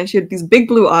park, and she had these big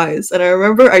blue eyes. And I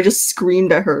remember I just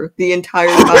screamed at her the entire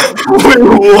time. Wait,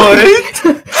 what?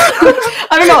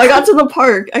 I don't know. I got to the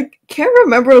park. I can't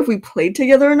remember if we played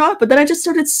together or not, but then I just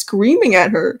started screaming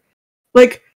at her.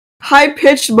 Like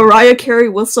high-pitched Mariah Carey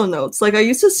whistle notes. Like I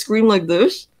used to scream like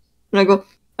this, and I go,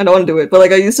 I don't want to do it, but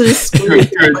like I used to just Do scream.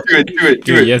 it.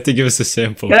 Dude, you have to give us a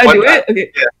sample. Can I do it?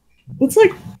 Okay. Yeah. It's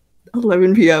like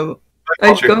 11 p.m.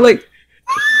 I go like,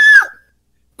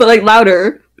 but like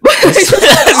louder.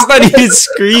 That's not even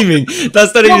screaming.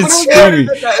 That's not No, even but screaming.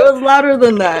 it was louder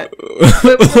than that.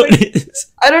 What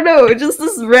is? I don't know, just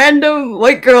this random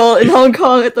white girl in Hong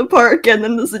Kong at the park, and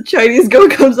then this Chinese girl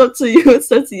comes up to you and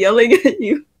starts yelling at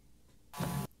you.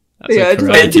 That's Yeah, I like just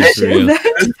wanted karate to for share real. that.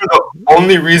 That's for the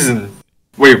only reason.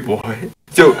 Wait, what?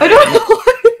 So I don't know.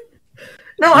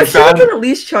 No, I You should have found- been a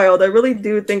leash child. I really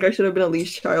do think I should have been a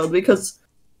leash child because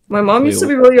my mom used to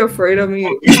Wait, be really afraid of me.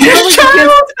 Leash You know, like, the kids,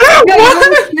 child? yeah, you know,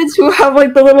 What? the kids who have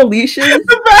like the little leashes.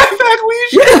 The backpack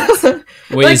leash?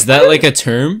 Yeah. Wait, Like- is that like a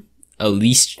term? A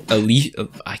leash?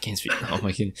 I can't speak. Oh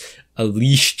my god. A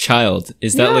leash child.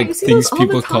 Is that Yeah, like you see things those all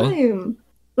people the call? time.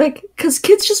 Like, cause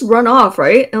kids just run off,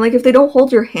 right? And like, if they don't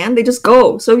hold your hand, they just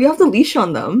go. So you have the leash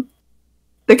on them.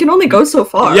 They can only go so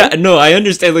far. Yeah, no, I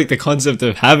understand like the concept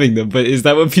of having them, but is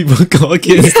that what people call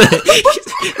kids?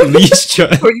 Leash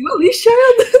child? Were you a leash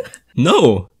child?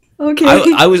 No. Okay.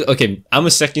 I was okay. I'm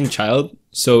a second child,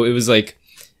 so it was like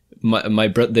my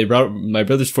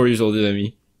brother's 4 years older than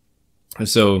me,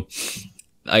 so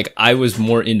like I was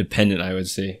more independent, I would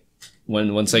say,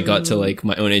 once I got to like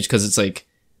my own age, because it's like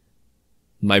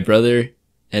my brother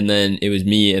and then it was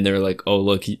me, and they were like, oh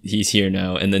look, he's here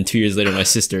now, and then 2 years later my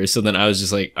sister. So then I was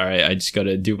just like, all right, I just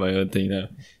gotta do my own thing now.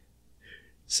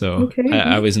 So Okay.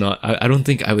 I was not. I don't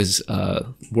think I was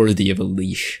worthy of a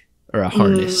leash or a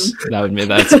harness. That would mean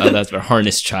that's a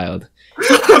harness child.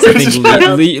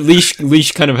 I think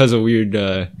leash kind of has a weird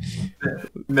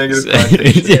negative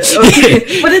connotation.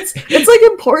 Okay. But it's like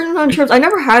important on trips. I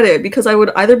never had it because I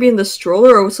would either be in the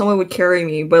stroller or someone would carry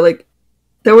me. But like,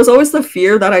 there was always the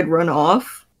fear that I'd run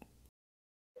off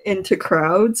into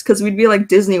crowds because we'd be like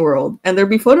Disney World, and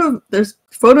there's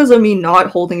photos of me not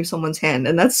holding someone's hand,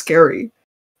 and that's scary.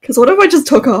 Because what if I just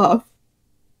took off?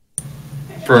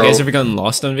 Bro, you guys ever gotten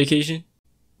lost on vacation?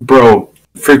 Bro,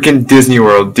 freaking Disney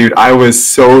World, dude. I was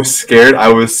so scared.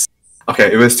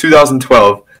 Okay, it was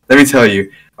 2012. Let me tell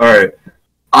you. Alright.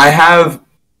 I have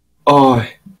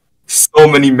so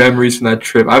many memories from that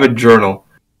trip. I have a journal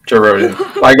which I wrote in.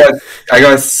 I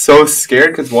got so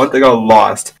scared because once I got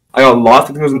lost. I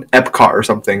think it was an Epcot or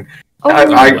something.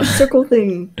 The circle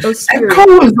thing. That was scary.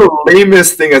 Epcot was the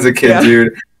lamest thing as a kid,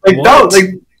 dude. Like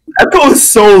Epcot was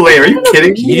so lame. Are you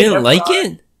kidding me? You didn't like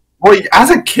it? Well, as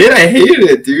a kid, I hated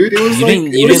it, dude. It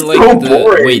was so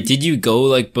boring. Wait, did you go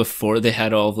like before they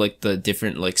had all of like the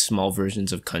different like small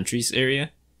versions of countries area?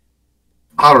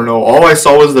 I don't know. All I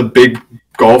saw was the big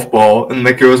golf ball, and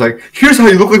like it was like, here's how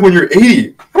you look like when you're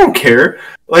 80. I don't care.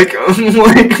 Like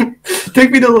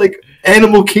take me to like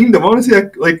Animal Kingdom. I want to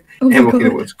see like Animal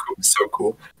Kingdom was cool. So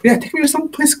cool. But yeah, take me to some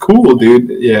place cool,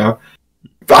 dude. Yeah.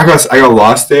 I got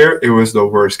lost there. It was the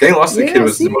worst. Getting lost as a kid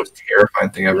was the most terrifying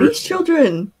thing ever. Leash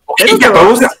children. Okay, yeah, but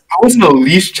I wasn't a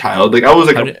leash child. Like I was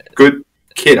like a good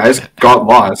kid. I just got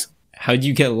lost. How'd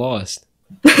you get lost?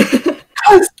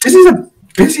 Because this is a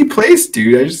busy place,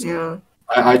 dude.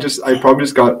 I probably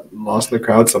just got lost in the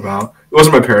crowd somehow. It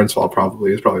wasn't my parents' fault.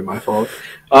 Probably it was probably my fault.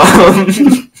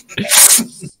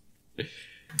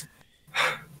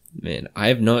 Man, I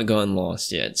have not gotten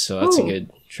lost yet, so that's a good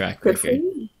track record.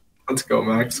 Let's go,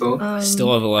 Maxwell. I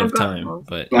still have a lot of time,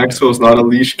 but Maxwell's not a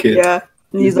leash kid. Yeah,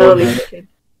 he's not a leash kid.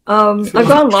 I've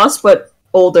gotten lost, but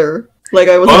older. Like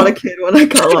I was not a kid when I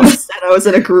got lost, and I was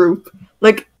in a group.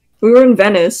 Like we were in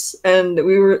Venice, and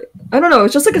I don't know,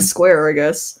 it's just like a square, I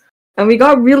guess. And we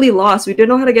got really lost. We didn't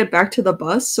know how to get back to the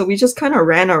bus, so we just kind of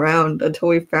ran around until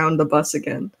we found the bus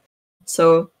again.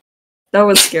 So that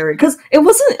was scary because it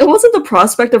wasn't the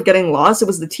prospect of getting lost. It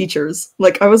was the teachers.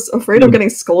 Like I was afraid of getting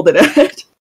scolded at.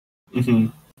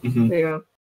 Yeah.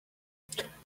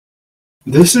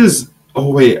 This is.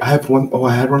 Oh wait, I had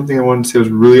one thing I wanted to say was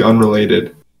really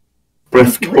unrelated, but I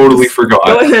totally forgot.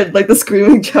 Go ahead, like the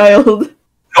screaming child.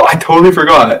 No, I totally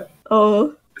forgot.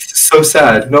 Oh. This is so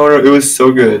sad. No, it was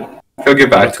so good. I'll get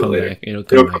back to it later. It'll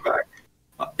come back.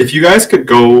 If you guys could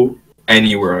go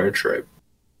anywhere on a trip,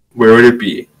 where would it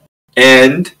be?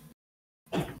 And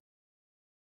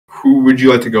who would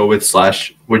you like to go with?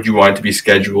 / would you want it to be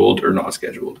scheduled or not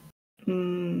scheduled?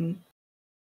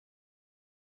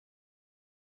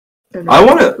 I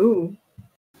want to.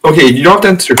 Okay, you don't have to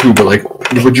answer who, but like,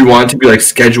 would you want it to be like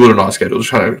scheduled or not scheduled? Just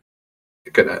trying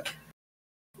to get at.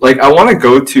 Like, I want to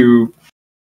go to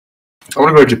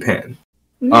Japan.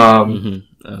 I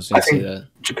was gonna say that.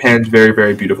 Japan's a very,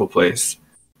 very beautiful place.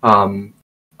 I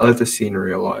like the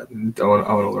scenery a lot, and I want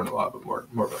to learn a lot more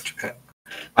about Japan.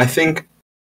 I think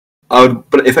I would,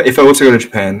 but if I was to go to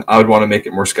Japan, I would want to make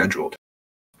it more scheduled.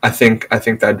 I think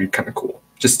that'd be kind of cool,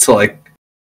 just to like,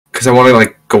 because I want to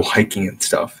like go hiking and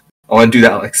stuff. I want to do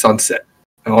that at like sunset.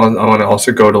 I want to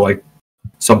also go to like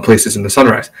some places in the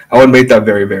sunrise. I want to make that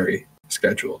very, very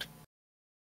scheduled.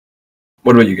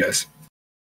 What about you guys?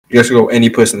 You guys could go any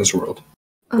place in this world.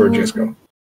 Where'd you guys go?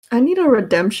 I need a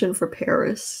redemption for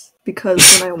Paris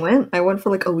because when I went for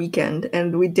like a weekend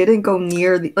and we didn't go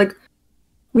near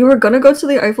we were gonna go to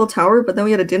the Eiffel Tower, but then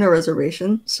we had a dinner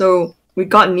reservation, so we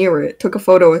got near it, took a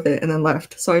photo with it, and then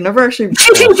left. So I never actually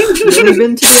really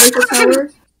been to the Eiffel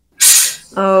Tower.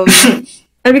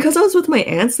 And because I was with my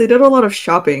aunts, they did a lot of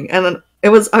shopping, and then I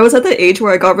was at the age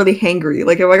where I got really hangry.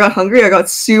 Like if I got hungry, I got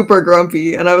super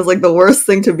grumpy, and I was like the worst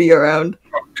thing to be around.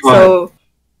 So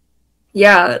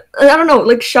yeah, I don't know,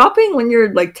 like shopping when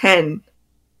you're like 10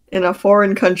 in a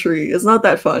foreign country is not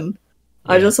that fun.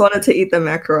 Yeah. I just wanted to eat the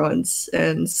macarons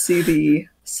and see the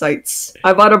sights.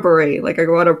 I bought a beret, like I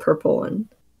bought a purple one.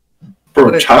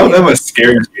 Bro, child Emma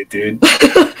scares me, dude.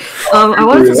 I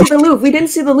wanted to see the Louvre. We didn't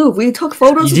see the Louvre. We took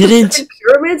photos of the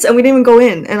pyramids and we didn't even go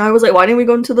in. And I was like, why didn't we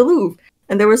go into the Louvre?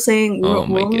 And they were saying,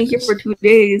 we're only here for 2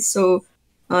 days, so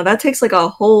that takes like a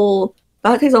whole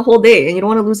day, and you don't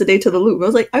want to lose a day to the Louvre. I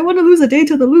was like, I want to lose a day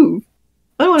to the Louvre.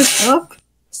 I don't want to stop.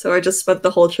 So I just spent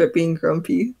the whole trip being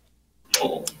grumpy.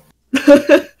 Oh.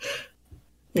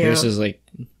 Paris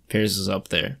is up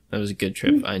there. That was a good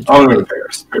trip. I enjoyed I want to go to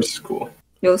Paris. Paris is cool.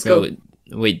 Yo, let's go.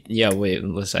 Wait,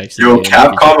 let's actually. Yo,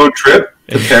 Cap Combo trip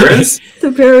to Paris?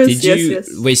 To Paris, yes.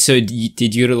 Wait, so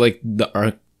did you go to like the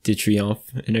Arc de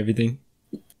Triomphe and everything?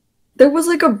 there was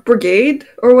like a brigade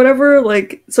or whatever,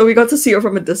 like, so we got to see it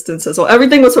from a distance as well.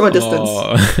 Everything was from a distance.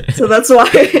 Oh. So that's why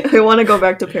I want to go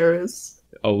back to Paris.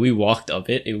 Oh, we walked up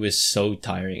it. It was so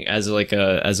tiring. As a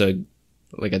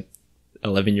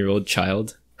 11-year-old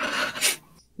child.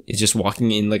 It's just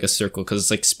walking in like a circle because it's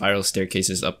like spiral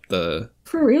staircases up the...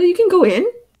 For real? You can go in?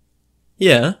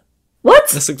 Yeah. What?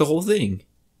 That's like the whole thing.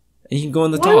 And you can go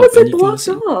on the Why top. was and it you can blocked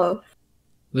off?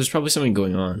 There's probably something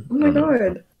going on. Oh my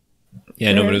god.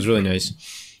 Yeah, no, but it was really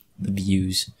nice. The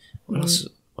views. What else?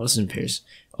 What else is in Paris?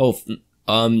 Oh,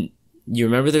 you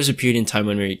remember there's a period in time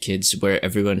when we were kids where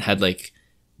everyone had like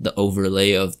the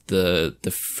overlay of the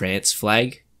France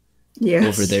flag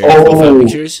over their profile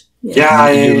pictures?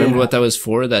 Yeah. You remember what that was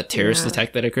for? That terrorist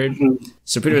attack that occurred?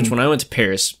 So pretty much when I went to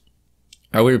Paris,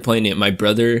 we were planning it. My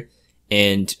brother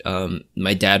and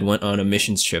my dad went on a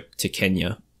missions trip to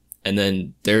Kenya. And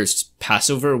then their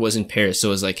Passover was in Paris. So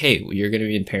it was like, hey, you're going to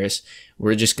be in Paris.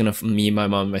 We're just going to, me, my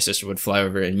mom, and my sister would fly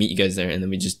over and meet you guys there. And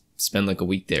then we just spend like a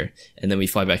week there. And then we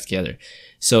fly back together.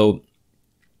 So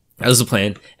that was the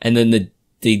plan. And then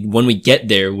when we get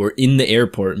there, we're in the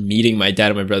airport meeting my dad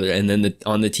and my brother. And then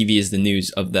on the TV is the news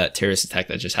of that terrorist attack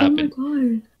that just happened. Oh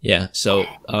my god. Yeah. So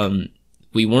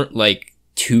we weren't like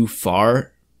too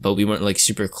far, but we weren't like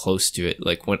super close to it.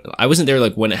 Like when I wasn't there,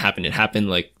 like when it happened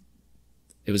like,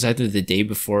 it was either the day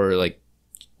before or like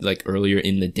earlier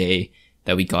in the day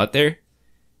that we got there.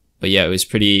 But yeah, it was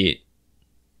pretty,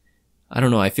 I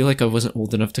don't know. I feel like I wasn't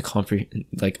old enough to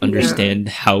understand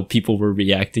how people were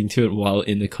reacting to it while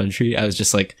in the country. I was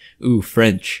just like, ooh,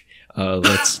 French.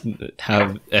 Let's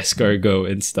have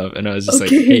escargot and stuff. And I was just like,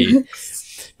 hey.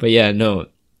 But yeah, no.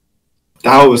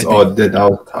 That was time.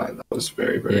 That was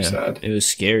very, very sad. It was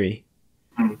scary.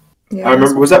 Yeah, I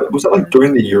remember, was that like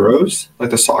during the Euros? Like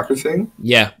the soccer thing?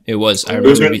 Yeah, it was. I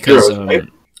remember because Euros, right?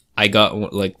 I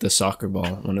got like the soccer ball,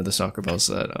 one of the soccer balls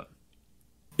that I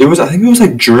think it was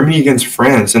like Germany against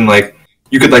France, and like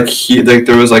you could like hear, like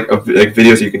there was like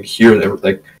videos you can hear that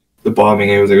like the bombing.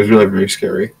 It was really very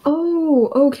scary.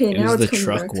 Oh, okay. It now was it's the coming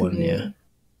truck back to one, me. yeah.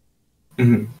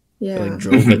 Mm-hmm. Yeah. They, like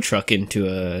drove a truck into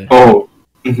a. Oh.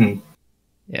 Mm-hmm.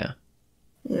 Yeah.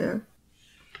 Yeah.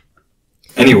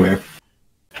 Anyway.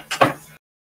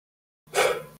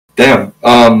 Damn.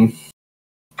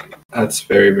 That's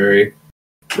very, very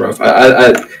rough.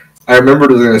 I remember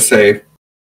what I was gonna say,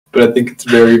 but I think it's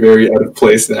very, very out of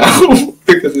place now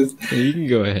because it's. Yeah, you can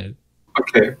go ahead.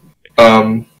 Okay.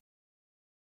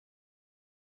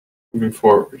 Moving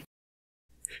forward.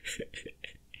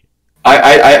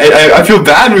 I feel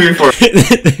bad moving forward.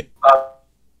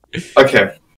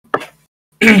 Okay.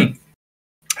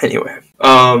 Anyway,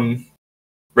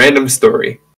 random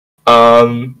story.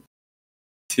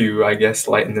 To, I guess,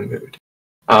 lighten the mood.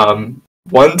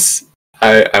 Once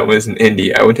I was in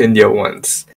India. I went to India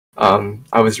once.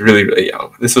 I was really, really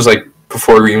young. This was like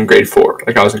before we were in grade 4.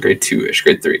 Like I was in grade 2-ish,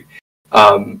 grade 3. So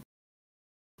I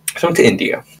went to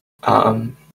India.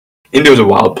 India was a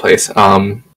wild place.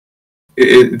 I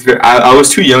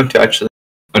was too young to actually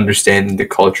understand the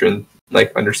culture and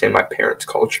like understand my parents'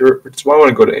 culture, which is why I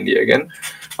want to go to India again.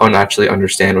 I want to actually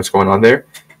understand what's going on there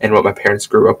and what my parents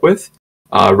grew up with,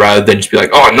 rather than just be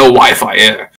like, oh, no Wi-Fi,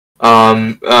 yeah.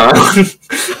 But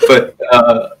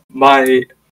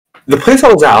the place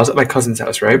I was at my cousin's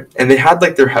house, right? And they had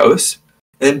like their house,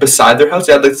 and then beside their house,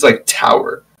 they had like this like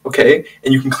tower, okay?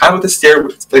 And you can climb up the stair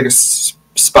with like a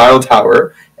spiral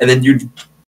tower, and then you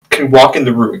can walk in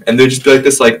the room, and there'd just be like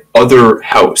this like other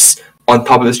house on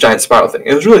top of this giant spiral thing.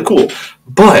 It was really cool,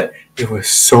 but it was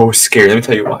so scary. Let me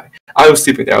tell you why. I was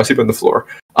sleeping there. I was sleeping on the floor.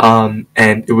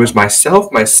 And it was myself,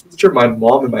 my sister, my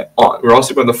mom, and my aunt. We were all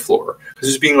sleeping on the floor. It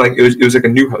was being like it was like a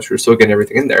new house. We were still getting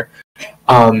everything in there.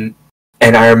 And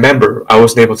I remember I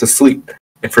wasn't able to sleep.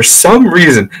 And for some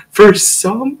reason,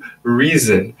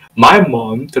 my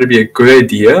mom thought it'd be a good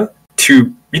idea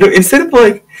to, instead of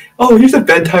like, oh, here's a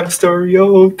bedtime story,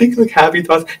 think like happy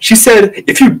thoughts. She said,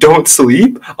 if you don't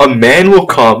sleep, a man will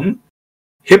come,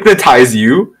 hypnotize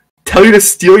you, tell you to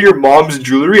steal your mom's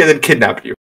jewelry, and then kidnap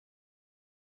you.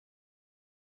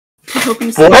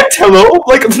 What? Hello?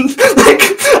 Like I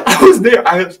was there.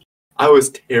 I was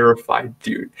terrified,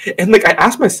 dude. And like I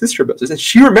asked my sister about this, and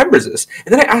she remembers this.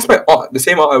 And then I asked my aunt, the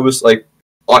same aunt I was like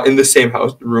in the same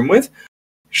room with.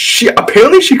 She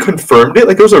confirmed it,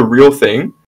 like it was a real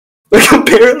thing. Like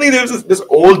apparently there was this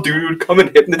old dude who'd come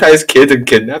and hypnotize kids and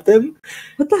kidnap them.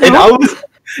 What the hell?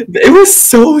 And it was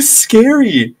so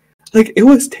scary. Like it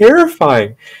was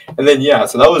terrifying. And then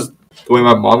so that was the way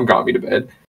my mom got me to bed.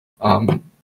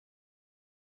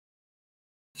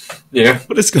 Yeah.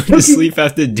 What does going to sleep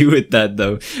have to do with that,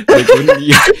 though? Like, when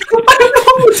you... I don't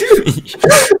know, dude.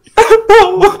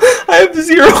 know. I have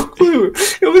zero clue.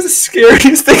 It was the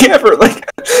scariest thing ever. Like,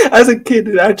 as a kid,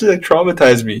 it actually like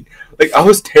traumatized me. Like, I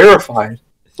was terrified.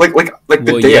 Like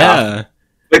the day after.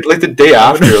 Like the day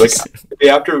after. Like the day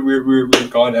after we were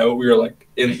gone out, we were like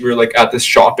at this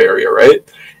shop area, right?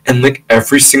 And like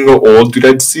every single old dude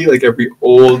I'd see, like every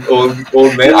old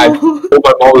man, I pulled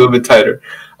my mom a little bit tighter.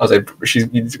 I was like,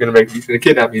 he's gonna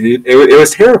kidnap me, dude. It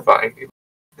was terrifying.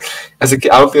 As a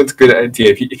kid, I don't think it's a good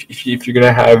idea. If you're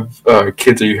gonna have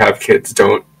kids or you have kids,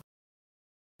 don't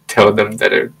tell them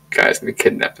that a guy's gonna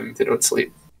kidnap them if they don't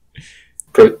sleep.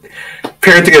 But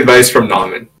parenting advice from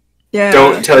Naman. Yeah.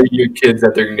 Don't tell your kids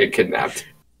that they're gonna get kidnapped.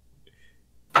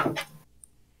 I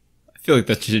feel like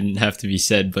that shouldn't have to be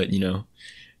said, but you know,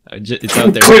 it's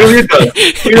out there. Clearly it does.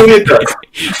 Clearly it does.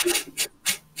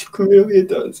 Clearly it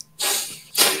does.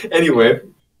 Anyway,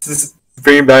 this is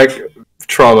bringing back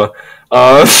trauma.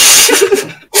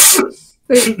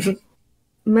 Wait,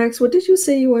 Max, what did you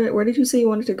say you wanted? Where did you say you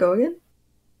wanted to go again?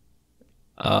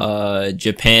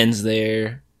 Japan's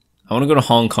there. I want to go to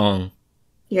Hong Kong.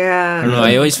 Yeah. I don't know.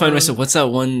 I always find myself. What's that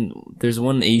one? There's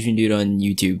one Asian dude on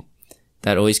YouTube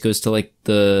that always goes to like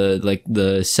the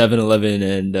 7-Eleven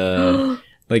and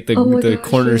like the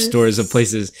corner stores of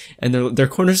places, and their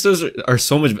corner stores are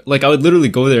so much. Like I would literally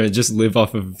go there and just live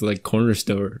off of like corner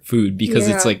store food because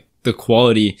it's like the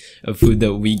quality of food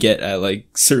that we get at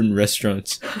like certain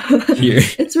restaurants here.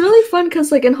 It's really fun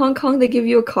because like in Hong Kong they give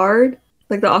you a card,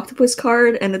 like the octopus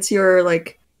card, and it's your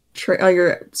like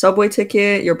your subway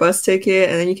ticket, your bus ticket,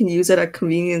 and then you can use it at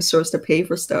convenience stores to pay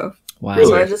for stuff. Wow! Really?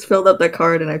 So I just filled up that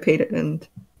card and I paid it, and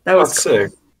that was cool.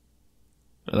 Sick.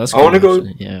 Oh, that's I cool, want to go.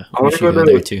 actually. Yeah, I want to go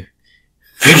there too.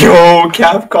 Yo,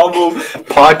 Cap Combo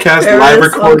podcast Paris, live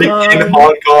recording Hong in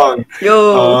Hong Kong.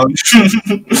 Yo.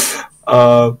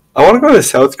 I want to go to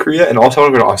South Korea and also I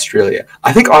want to go to Australia.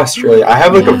 I think Australia. I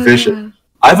have like a vision.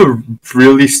 I have a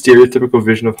really stereotypical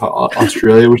vision of how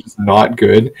Australia, which is not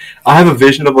good. I have a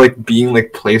vision of like being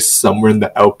like placed somewhere in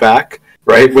the outback,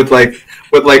 right? With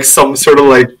like some sort of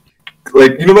like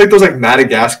you know like those like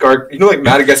Madagascar, you know like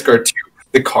Madagascar 2,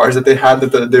 the cars that they had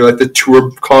that they're like the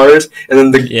tour cars, and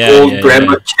then the old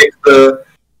grandma kicked the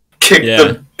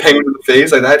penguin in the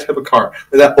face, like that type of car,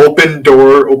 like that open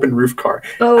door, open roof car.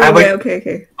 Oh, I have, like,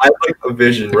 okay. I have like a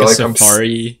vision Like where a like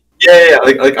safari.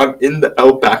 like I'm in the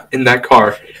outback in that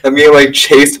car. I'm getting like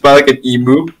chased by like an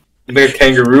emu and like a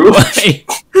kangaroo.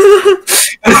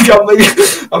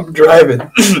 I'm driving,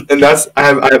 and that's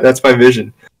my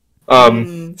vision.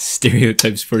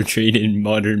 Stereotypes portrayed in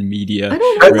modern media I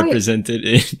don't know, represented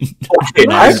in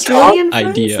Australian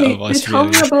idea friends, of they tell me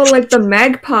Australia. about like the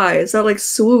magpies that like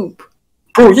swoop.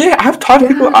 Bro, yeah, I've talked to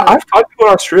people in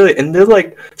Australia, and they're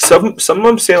like, some of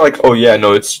them say like, oh yeah,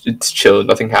 no, it's chill,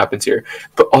 nothing happens here.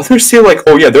 But others say like,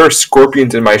 oh yeah, there are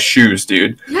scorpions in my shoes,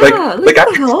 dude. Yeah, like I what the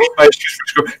can hell? see my shoes for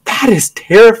scorpions. That is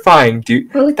terrifying,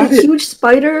 dude. Or like the huge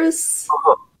spiders.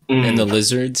 And the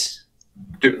lizards.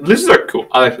 Dude, lizards are cool.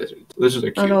 I like lizards. Lizards are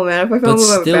I cute. don't know, man. If I But found them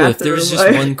in still, my if there's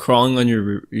bathroom, just one crawling on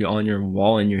your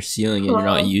wall and your ceiling, and you're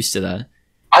not used to that.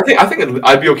 I think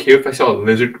I'd be okay if I saw a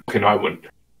lizard. Okay, no, I wouldn't.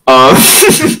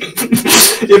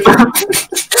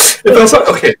 If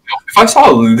I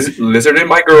saw a lizard in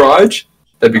my garage,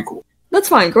 that'd be cool. that's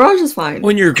fine. Garage is fine.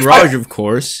 Well, in your garage, of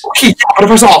course. Okay, yeah, but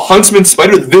if I saw a huntsman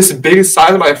spider this big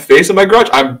size of my face in my garage,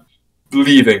 I'm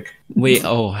leaving. Wait,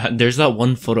 there's that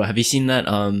one photo. Have you seen that?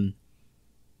 I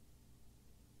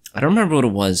don't remember what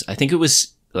it was. I think it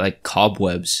was like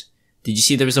cobwebs. Did you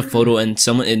see there was a photo and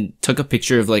someone took a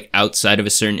picture of like outside of a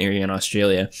certain area in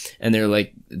Australia, and they're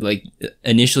like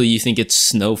initially you think it's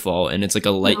snowfall and it's like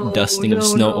a light dusting of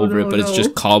snow over it, but it's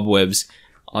just cobwebs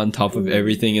on top of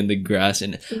everything in the grass,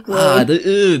 and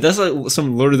that's like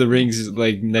some Lord of the Rings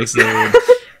like next level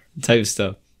type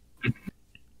stuff.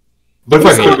 But if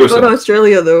I could go to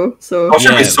Australia though, so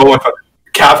Australia is so much fun.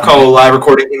 Capcom live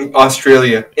recording in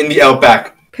Australia in the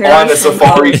outback. On a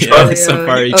safari truck.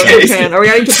 Safari truck. truck. Japan. Are we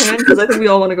out in Japan? Because I think we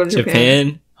all want to go to Japan.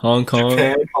 Japan, Hong Kong,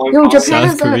 Japan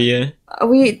South is Korea.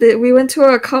 We went to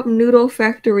a cup noodle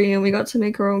factory and we got to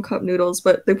make our own cup noodles,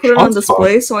 but they put it on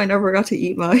display, so I never got to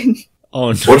eat mine.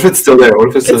 Oh no! What if it's still there?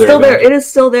 It's still there. It is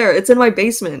still there. It's in my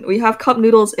basement. We have cup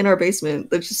noodles in our basement.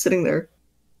 They're just sitting there.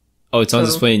 Oh, it's on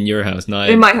display in your house, not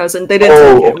in my house, and they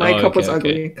didn't take it. My cup was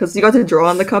ugly because you got to draw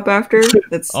on the cup after. It's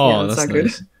that's not nice.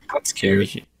 good. That's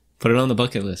scary. Put it on the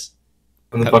bucket list.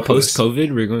 Post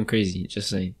COVID, we're going crazy. Just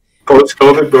saying. Post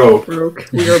COVID, bro.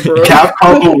 We are broke.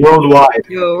 Capcom worldwide.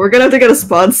 Yo, we're gonna have to get a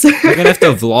sponsor. We're gonna have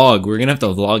to vlog. We're gonna have to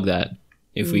vlog that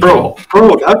if we. Bro,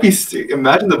 that'd be sick.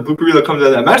 Imagine the blooper reel that comes out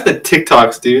of that. Imagine the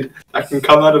TikToks, dude. I can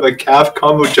come out of a Calf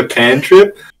Combo Japan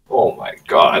trip. Oh my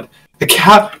god. A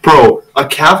calf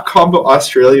combo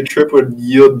Australia trip would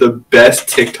yield the best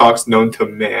TikToks known to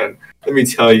man. Let me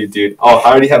tell you, dude. Oh, I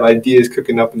already have ideas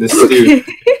cooking up in this stew.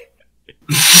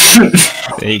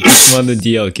 Hey, keep them on the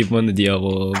DL. Keep them on the DL.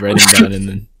 We'll write them down and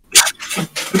then.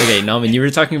 Okay, Naman, you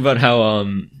were talking about how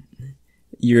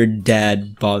your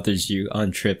dad bothers you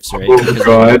on trips, right? Oh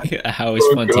God. How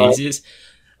spontaneous.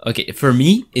 Okay, for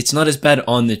me, it's not as bad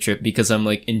on the trip because I'm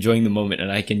like enjoying the moment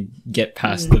and I can get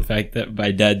past the fact that my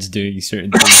dad's doing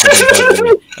certain things that bother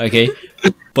me. Okay,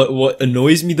 but what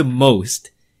annoys me the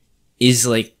most is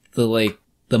like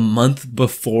the month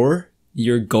before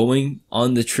you're going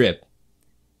on the trip.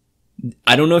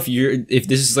 I don't know if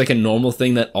this is like a normal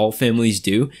thing that all families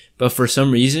do, but for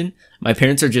some reason, my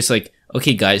parents are just like,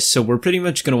 okay, guys, so we're pretty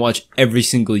much going to watch every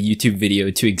single YouTube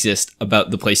video to exist about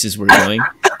the places we're going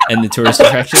and the tourist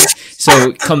attractions.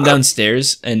 So come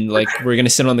downstairs and like, we're going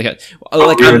to sit on the couch.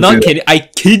 Like, I'm not kidding. I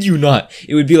kid you not.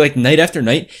 It would be like night after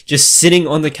night, just sitting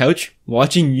on the couch,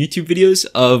 watching YouTube videos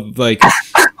of like,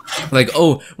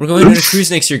 oh, we're going on a cruise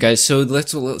next year, guys. So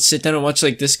let's sit down and watch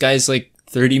like this guy's like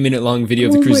 30-minute long video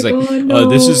of the cruise. Like, God, no.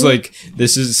 this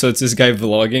is so it's this guy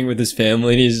vlogging with his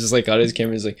family and he's just like got his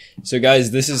camera. He's like, so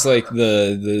guys, this is like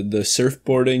the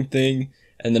surfboarding thing.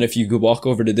 And then if you go walk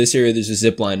over to this area, there's a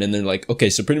zip line. And they're like, okay,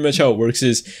 so pretty much how it works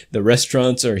is the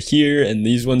restaurants are here and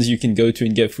these ones you can go to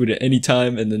and get food at any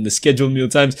time. And then the scheduled meal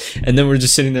times. And then we're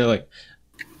just sitting there like,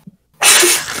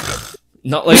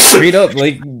 not like straight up,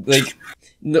 like,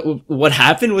 what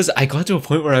happened was I got to a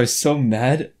point where I was so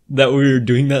mad that we were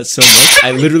doing that so much.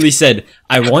 I literally said,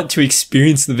 I want to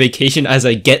experience the vacation as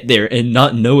I get there and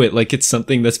not know it like it's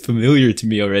something that's familiar to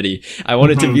me already. I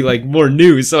want it to be like more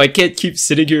new, so I can't keep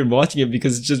sitting here and watching it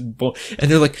because it's just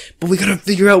and they're like, but we gotta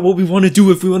figure out what we want to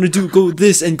do. If we want to do go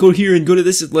this and go here and go to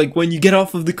this, like when you get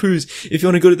off of the cruise, if you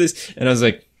want to go to this. And I was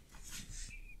like,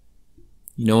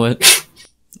 you know what?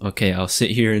 Okay, I'll sit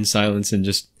here in silence and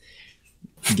just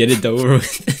get it over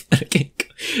with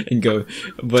and go.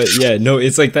 But yeah, no,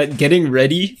 it's like that getting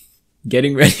ready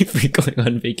for going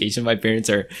on vacation. My parents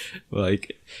are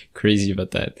like crazy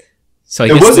about that. So I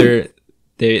guess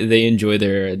they enjoy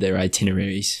their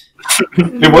itineraries.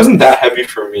 It wasn't that heavy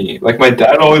for me. Like my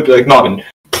dad would always be like, "Norman,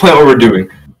 plan what we're doing."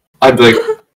 I'd be like,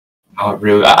 "Not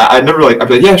really." I'd never like. I'd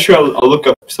be like, "Yeah, sure. I'll look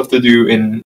up stuff to do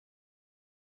in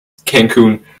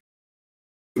Cancun."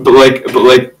 But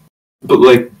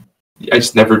I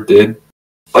just never did.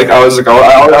 Like I was like,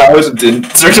 I always didn't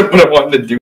search up what I wanted to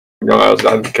do. No, I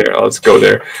don't care. Let's go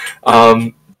there.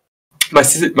 My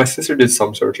sister did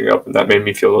some searching up, and that made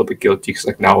me feel a little bit guilty because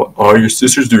like now, your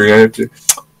sister's doing it. I have to.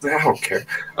 I don't care.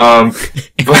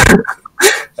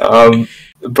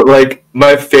 But like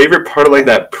my favorite part of like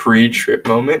that pre-trip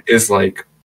moment is like,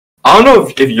 I don't know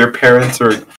if your parents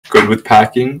are good with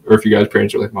packing or if you guys'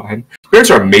 parents are like mine.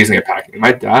 Parents are amazing at packing.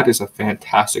 My dad is a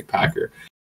fantastic packer,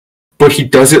 but he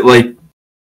does it like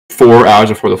 4 hours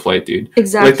before the flight, dude.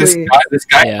 Exactly. Like this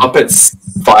guy up at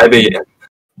 5 a.m.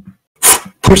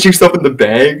 pushing stuff in the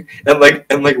bag and like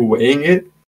weighing it,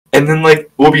 and then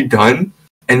like we'll be done,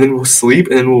 and then we'll sleep,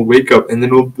 and then we'll wake up, and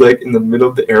then we'll be like in the middle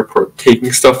of the airport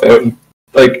taking stuff out and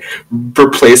like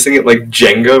replacing it like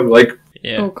Jenga, like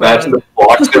matching the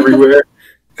blocks everywhere,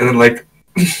 and then like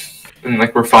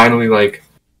we're finally like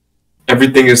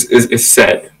everything is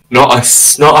set. Not a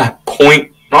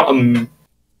point, not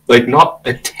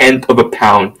a tenth of a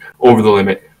pound over the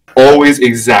limit. Always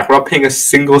exact. We're not paying a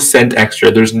single cent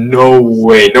extra. There's no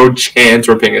way, no chance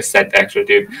we're paying a cent extra,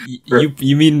 dude.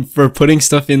 You mean for putting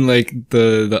stuff in like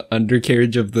the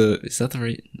undercarriage of the? Is that the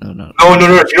right? No. No. Do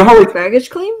you know how like baggage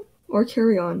claim or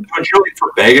carry on? Do you know like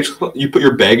for baggage, you put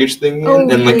your baggage thing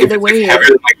in, and like if it's like heavier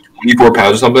than like 24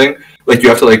 pounds or something, like you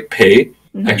have to like pay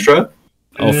extra.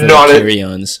 Oh, for not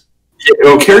carry-ons.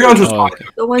 Yeah, carry-ons was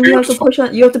the one you have to push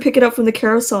on. You have to pick it up from the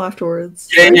carousel afterwards.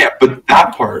 Yeah, but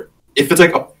that part, if it's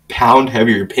like a pound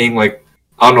heavier, you're paying like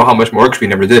I don't know how much more because we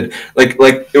never did. Like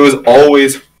it was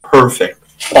always perfect,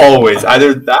 always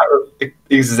either that or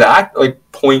exact like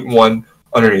 0.1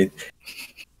 underneath.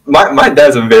 My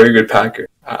dad's a very good packer.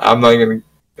 I'm not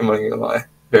gonna lie.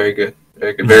 Very good.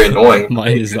 Very annoying.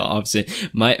 Mine is the opposite.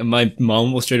 My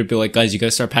mom will straight up be like, guys, you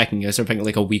gotta start packing. You gotta start packing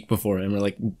like a week before, and we're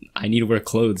like, I need to wear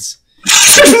clothes. So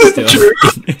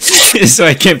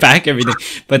I can't pack everything.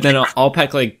 But then I'll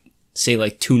pack like say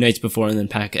like 2 nights before and then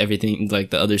pack everything like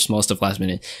the other small stuff last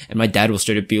minute. And my dad will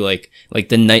straight up be like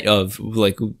the night of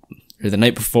like or the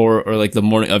night before or like the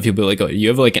morning of, he'll be like, oh, you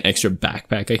have like an extra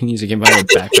backpack I can use? I can buy a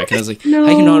backpack. And I was like, no.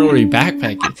 I cannot already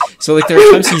backpack it. So like there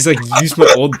are times he's like used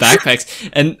my old backpacks,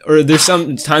 or there's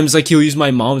some times like he'll use my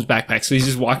mom's backpack. So he's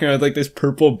just walking around with like this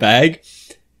purple bag.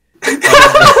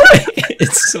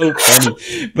 It's so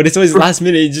funny, but it's always last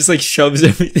minute. He just like shoves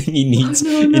everything he needs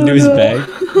into his bag.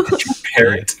 Did your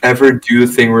parents ever do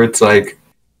the thing where it's like,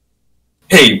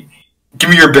 "Hey, give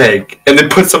me your bag," and then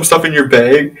put some stuff in your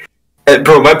bag? And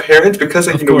bro, my parents, because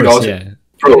like Of you know, course, yeah.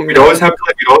 we'd always have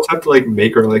to like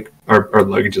make our our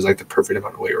luggage is like the perfect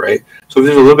amount of weight, right? So if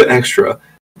there's a little bit extra,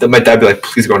 then my dad would be like,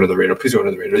 "Please go under the radar. Please go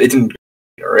under the radar." It didn't.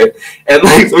 Right, and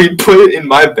like so he put it in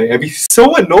my bag. I'd be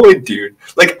so annoyed, dude.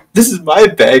 Like, this is my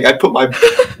bag. I put my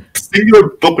singular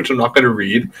book, which I'm not gonna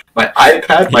read, my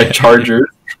iPad, my charger.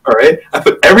 All right, I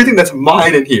put everything that's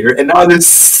mine in here, and now this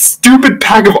stupid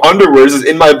pack of underwears is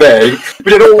in my bag,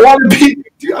 but I don't want to be.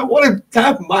 Dude, I want to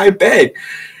have my bag.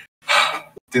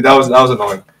 Dude, that was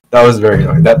annoying. That was very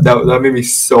annoying. That made me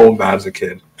so mad as a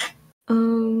kid.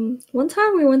 One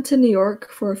time we went to New York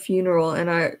for a funeral,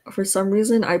 and for some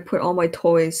reason, I put all my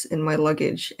toys in my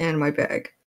luggage and my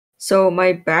bag. So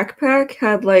my backpack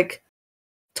had like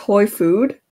toy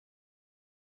food,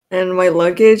 and my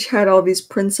luggage had all these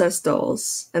princess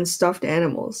dolls and stuffed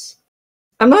animals.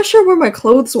 I'm not sure where my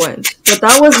clothes went, but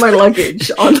that was my luggage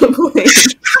on the plane.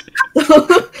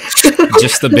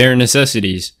 Just the bare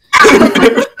necessities.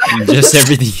 Just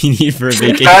everything you need for a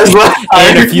vacation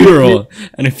and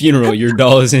a funeral. Your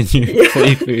dolls and your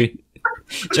play food,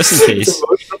 just in case.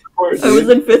 I was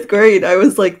in 5th grade. I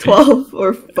was like 12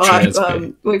 or 5.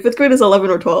 Wait, 5th grade is 11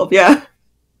 or 12. Yeah.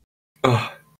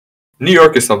 New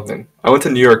York is something. I went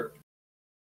to New York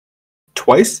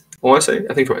twice. I want to say.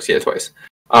 I think twice. Yeah, twice.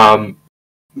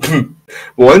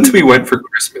 Once we went for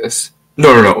Christmas.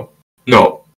 No.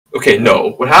 Okay,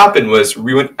 no. What happened was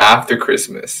we went after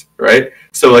Christmas, right?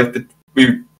 So like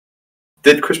we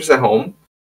did Christmas at home,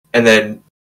 and then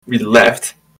we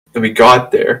left, and we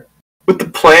got there with the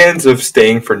plans of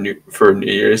staying for New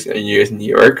Year's and New Year's in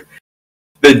New York.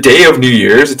 The day of New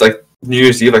Year's, it's like New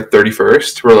Year's Eve, like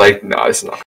 31st. We're like, nah, it's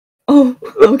not. Oh,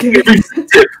 okay.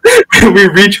 We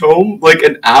reach home like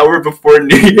an hour before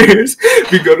New Year's.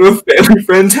 We go to a family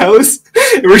friend's house,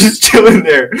 and we're just chilling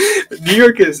there. New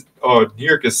York is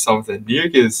something. New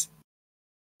York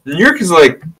is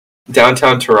like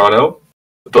downtown Toronto,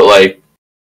 but like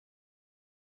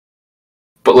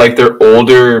their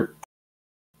older,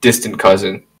 distant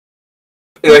cousin.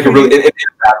 In like a really in a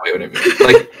bad way. What I mean,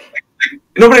 like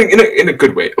no, but in a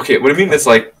good way. Okay, what I mean is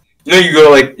like. You know, you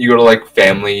go to like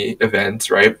family events,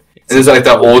 right? And there's like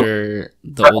the older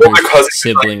cousin,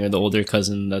 sibling, or the older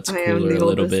cousin that's cooler a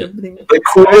little bit. Like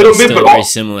cooler a little bit, but very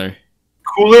similar.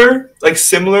 Cooler, like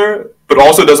similar, but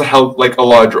also doesn't have like a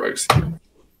lot of drugs.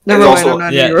 Never mind, I'm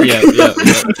not New York. Yeah.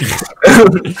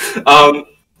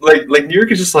 Like New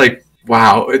York is just like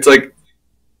wow. It's like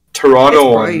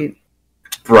Toronto on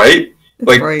bright,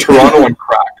 like bright. Toronto on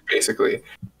crack, basically.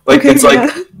 Like okay, it's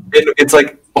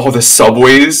like. Oh, the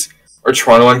subways are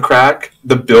Toronto on crack.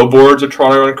 The billboards are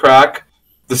Toronto on crack.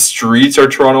 The streets are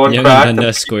Toronto on crack.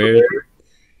 The Square.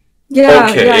 Yeah,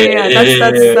 okay. Yeah.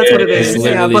 That's what it is.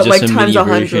 Yeah, but like times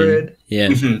 100. Yeah.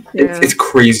 Mm-hmm. Yeah. It's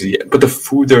crazy, but the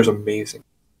food there is amazing.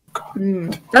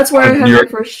 That's where I had my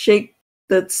first shake.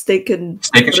 That steak and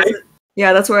shake.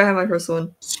 Yeah, that's where I had my first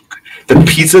one. The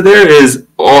pizza there is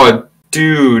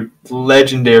dude,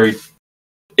 legendary.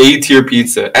 A-tier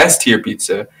pizza, S-tier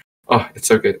pizza. Oh, it's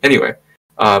so good. Anyway,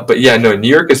 but yeah, no, New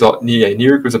York New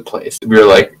York was a place. We were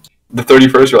like, the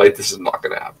 31st, we're like, this is not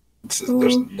going to happen.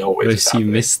 There's no way this is happening.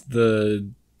 You missed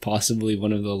possibly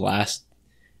one of the last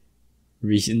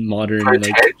recent modern, I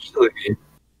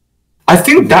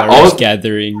think that all...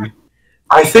 gathering,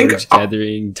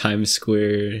 Times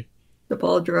Square... The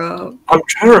ball drop. I'm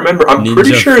trying to remember. I'm Ninja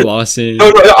pretty sure. Flossing. No, I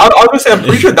was gonna say I'm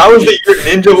pretty sure that was the year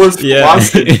Ninja was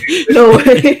flossing. No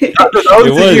way. That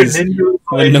was the year Ninja was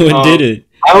when no one did it.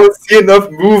 I don't see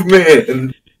enough movement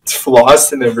and it's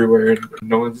flossing everywhere, and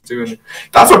no one's doing it.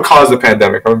 That's what caused the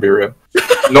pandemic. I'm gonna be real.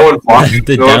 No one flossing.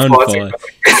 The downfall.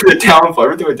 The downfall.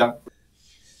 Everything went down.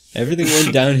 Everything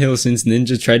went downhill since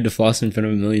Ninja tried to floss in front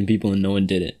of 1 million people and no one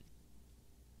did it.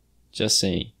 Just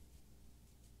saying.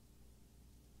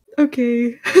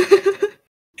 Okay.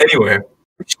 Anyway.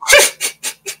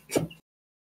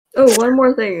 Oh, one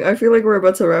more thing. I feel like we're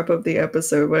about to wrap up the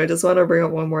episode, but I just want to bring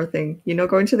up one more thing. You know,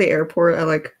 going to the airport at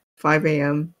like 5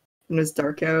 a.m. when it's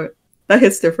dark out, that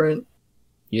hits different.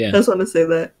 Yeah. I just want to say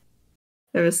that.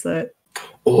 I miss that.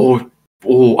 Oh, I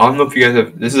don't know if you guys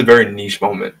have... This is a very niche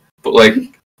moment, but like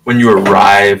when you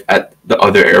arrive at the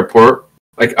other airport,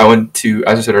 like I went to,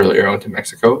 as I said earlier, I went to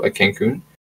Mexico, like Cancun.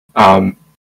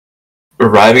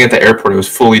 Arriving at the airport, it was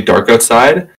fully dark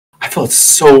outside. I felt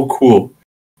so cool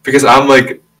because I'm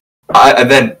like, and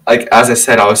then like as I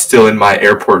said, I was still in my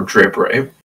airport drip,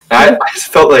 right? And I just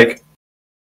felt like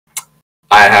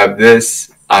I have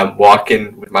this. I'm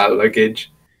walking with my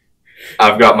luggage.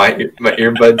 I've got my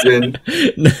earbuds in.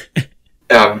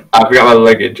 I've got my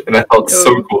luggage, and I felt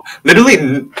so cool.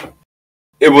 Literally,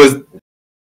 it was.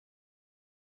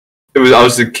 I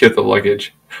was a kid with the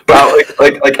luggage, but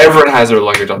like everyone has their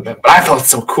luggage on them. But I felt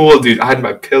so cool, dude. I had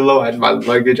my pillow, I had my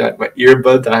luggage, I had my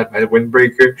earbuds, I had my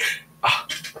windbreaker.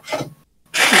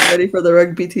 Ready for the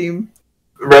rugby team.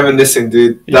 Reminiscing,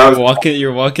 dude. You're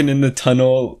walking in the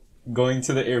tunnel, going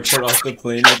to the airport off the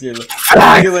plane with your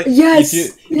you're like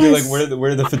you're like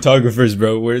where are the photographers,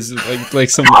 bro? Where's like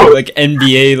some like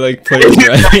NBA like players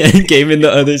right? Came in the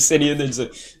other city and there's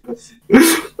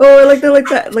Oh, like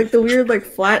the weird like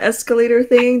flat escalator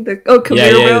thing.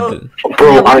 Conveyor belt.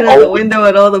 Bro, looking out the window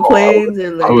at all the planes.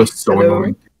 And, like, I was so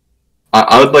annoying.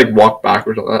 I would like walk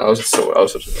backwards on that. I was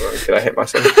such an annoying kid. I hate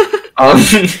myself.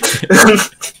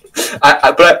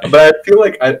 But I feel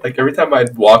like every time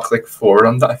I'd walk like forward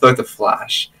on that, I feel like the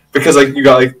Flash, because like you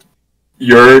got like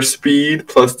your speed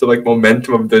plus the like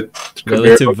momentum of the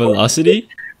relative velocity.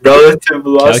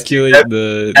 Calculate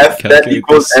that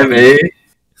equals the ma.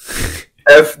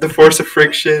 F the force of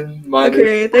friction minus.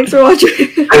 Okay, thanks for watching.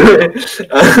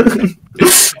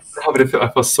 I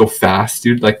felt so fast,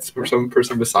 dude. Like some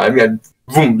person beside me, I'd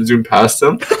boom zoom past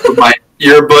them with my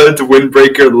earbuds,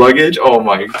 windbreaker, luggage. Oh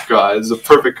my god, it's a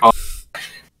perfect combo.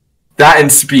 That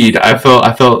and speed, I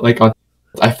felt like a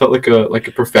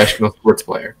professional sports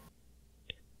player.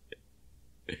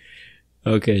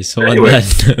 Okay, so anyway. On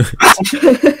that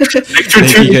note,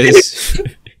 thank you guys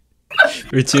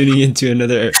for tuning into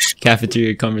another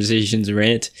Cafeteria Conversations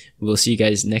rant. We'll see you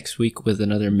guys next week with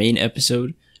another main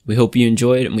episode. We hope you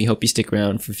enjoyed, and we hope you stick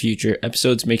around for future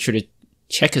episodes. Make sure to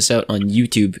check us out on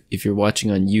YouTube if you're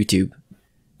watching on YouTube.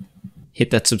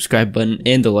 Hit that subscribe button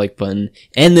and the like button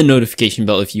and the notification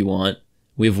bell if you want.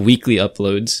 We have weekly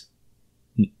uploads.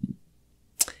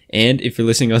 And if you're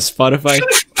listening on Spotify,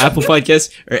 Apple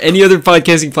Podcasts, or any other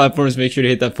podcasting platforms, make sure to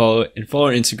hit that follow and follow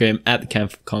our Instagram at the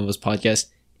Convos Podcast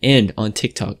and on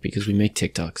TikTok, because we make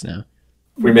TikToks now.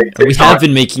 We have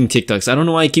been making TikToks. I don't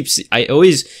know why I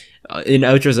always in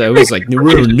outros I always like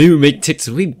new make TikToks.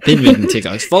 We've been making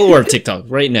TikToks. Follow our TikTok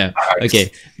right now.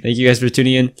 Okay, thank you guys for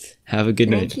tuning in. Have a good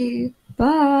night. Thank you.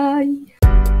 Bye.